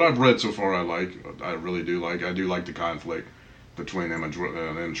 What I've read so far, I really do like. I do like the conflict between them and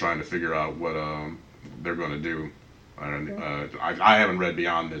trying to figure out what they're going to do. I haven't read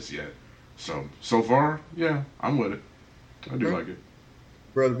beyond this yet, so far, yeah, I'm with it. I do like it.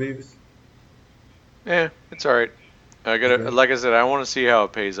 Brother Beavis. Yeah, it's all right. Like I said, I want to see how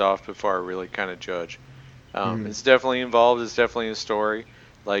it pays off before I really kind of judge. It's definitely involved. It's definitely a story.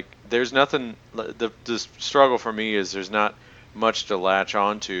 Like, there's nothing. The struggle for me is there's not much to latch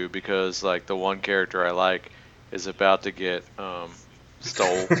onto because like the one character I like is about to get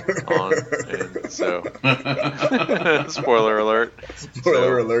stole on, and so spoiler alert.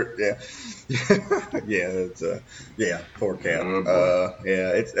 Spoiler alert, yeah. Yeah, it's poor Cap.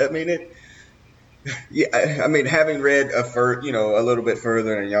 Yeah, it's. I mean it. Yeah, I mean, having read a little bit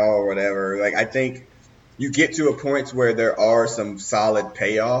further than y'all or whatever, like I think you get to a point where there are some solid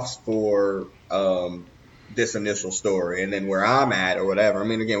payoffs for this initial story, and then where I'm at or whatever. I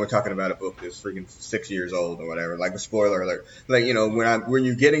mean, again, we're talking about a book that's freaking 6 years old or whatever. Like a spoiler alert, like when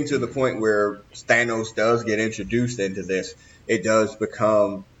you're getting to the point where Thanos does get introduced into this, it does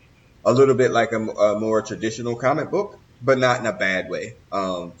become a little bit like a more traditional comic book, but not in a bad way.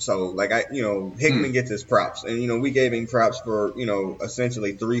 So like Hickman gets his props, and we gave him props for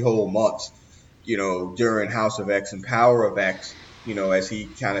essentially 3 whole months, during House of X and Power of X, as he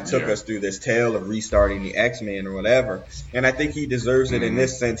kind of took us through this tale of restarting the X-Men or whatever. And I think he deserves it in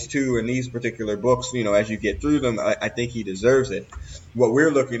this sense too. In these particular books, as you get through them, I think he deserves it. What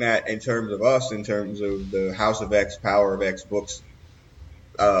we're looking at in terms of the House of X, Power of X books,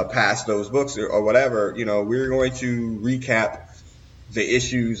 past those books or whatever, we're going to recap the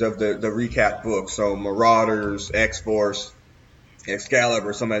issues of the recap book. So Marauders, X-Force,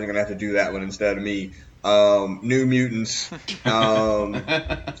 Excalibur, somebody's going to have to do that one instead of me. New Mutants,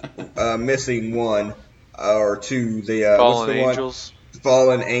 missing one or two. The Fallen Angels.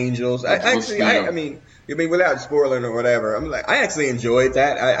 Fallen Angels. I mean, without spoiling or whatever, I actually enjoyed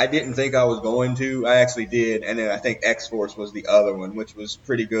that. I didn't think I was going to. I actually did. And then I think X-Force was the other one, which was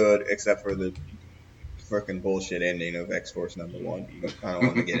pretty good, except for the freaking bullshit ending of X-Force #1. I don't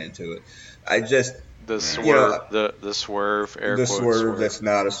want to get into it. The swerve, the swerve, the swerve that's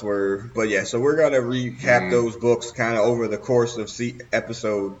not a swerve. But yeah, so we're going to recap those books kind of over the course of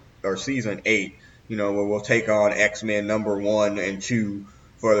season 8, where we'll take on X-Men #1 and 2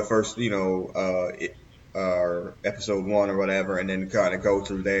 for the first, or episode 1 or whatever, and then kind of go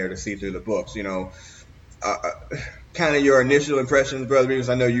through there to see through the books, kind of your initial impressions, Brother Beavis.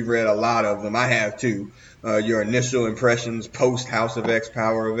 I know you've read a lot of them. I have too. Your initial impressions post House of X,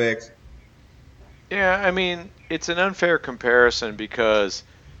 Power of X. Yeah, I mean, it's an unfair comparison because,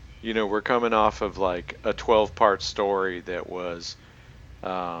 we're coming off of like a 12-part story that was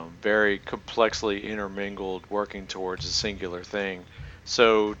very complexly intermingled, working towards a singular thing.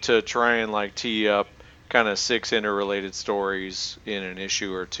 So to try and like tee up kind of 6 interrelated stories in an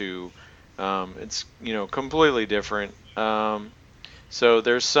issue or two, it's completely different. So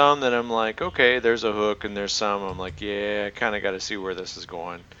there's some that I'm like, okay, there's a hook, and there's some I'm like, yeah, I kind of got to see where this is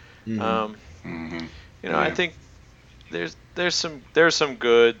going. I think there's some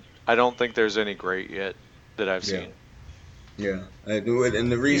good. I don't think there's any great yet that I've seen. Yeah,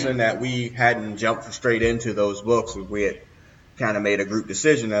 and the reason that we hadn't jumped straight into those books was we had kind of made a group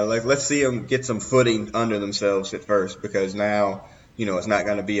decision that let's see them get some footing under themselves at first, because now it's not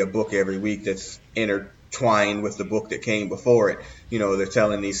going to be a book every week that's intertwined with the book that came before it. They're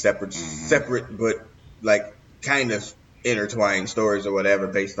telling these separate but like kind of intertwined stories or whatever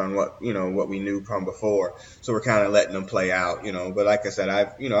based on what we knew from before. So we're kind of letting them play out. But like I said,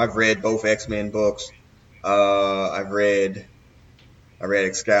 I've read both X-Men books. I read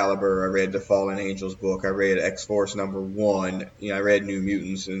Excalibur. I read the Fallen Angels book. I read X-Force #1. I read New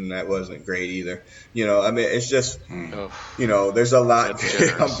Mutants, and that wasn't great either. It's just, there's a lot.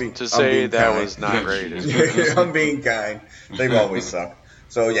 That was not great. I'm being kind. They've always sucked.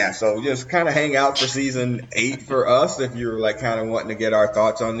 So yeah, so just kind of hang out for season 8 for us if you're like kind of wanting to get our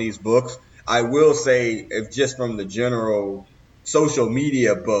thoughts on these books. I will say, if just from the general social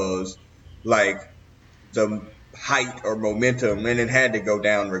media buzz, like the height or momentum, and it had to go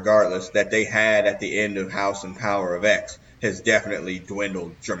down regardless, that they had at the end of House and Power of X has definitely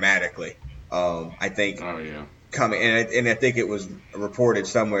dwindled dramatically. I think. Oh yeah. Coming and I think it was reported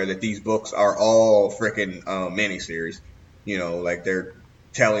somewhere that these books are all freaking miniseries. Like they're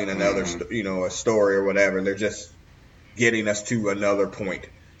telling another, a story or whatever. They're just getting us to another point.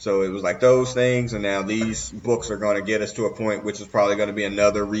 So it was like those things, and now these books are going to get us to a point, which is probably going to be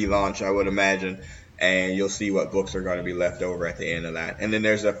another relaunch, I would imagine. And you'll see what books are going to be left over at the end of that. And then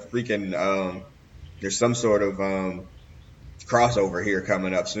there's a freaking, there's some sort of crossover here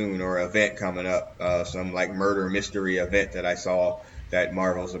coming up soon, or event coming up, some like murder mystery event that I saw that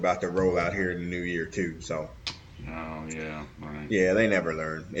Marvel's about to roll out here in the new year too. So. Oh yeah, right. Yeah, they never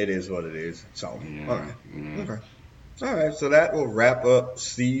learn. It is what it is. So, yeah, okay. All right, so that will wrap up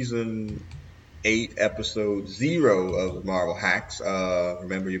season 8, episode 0 of the Marvel Hacks.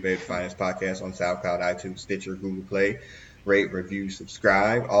 Remember, you'll be able to find this podcast on SoundCloud, iTunes, Stitcher, Google Play. Rate, review,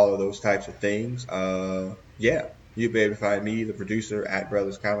 subscribe, all of those types of things. Yeah. You'll be able to find me, the producer, at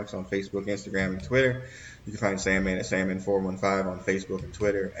Brothers Comics on Facebook, Instagram, and Twitter. You can find Sandman at Sandman415 on Facebook and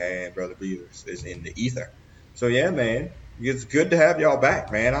Twitter, and Brother Beavers is in the ether. So yeah, man, it's good to have y'all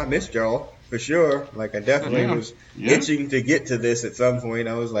back, man. I missed y'all for sure. Like, I definitely was itching to get to this at some point.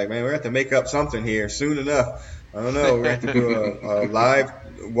 I was like, man, we're going to have to make up something here soon enough. I don't know. We're going to have to do a live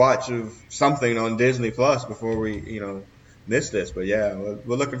watch of something on Disney Plus before we, miss this. But yeah,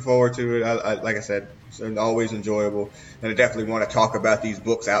 we're looking forward to it. Like I said, it's always enjoyable. And I definitely want to talk about these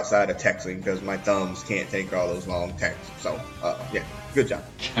books outside of texting because my thumbs can't take all those long texts. So, yeah, good job.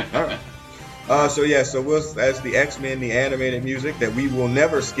 All right. So as the X-Men, the animated music that we will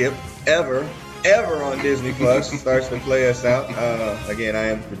never skip, ever on Disney Plus starts to play us out. Again, I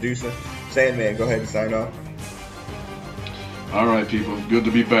am the producer. Sandman, go ahead and sign off. All right, people. Good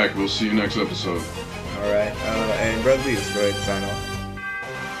to be back. We'll see you next episode. All right. And Brother Beavis, go ahead and sign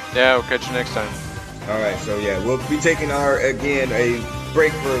off. Yeah, we'll catch you next time. All right. So, yeah, we'll be taking a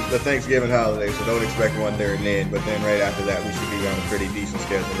break for the Thanksgiving holiday, so don't expect one there and then. But then right after that, we should be on a pretty decent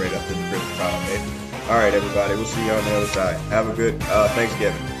schedule right up to the Christmas holiday. All right, everybody. We'll see you on the other side. Have a good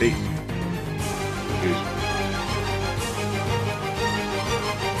Thanksgiving. Peace.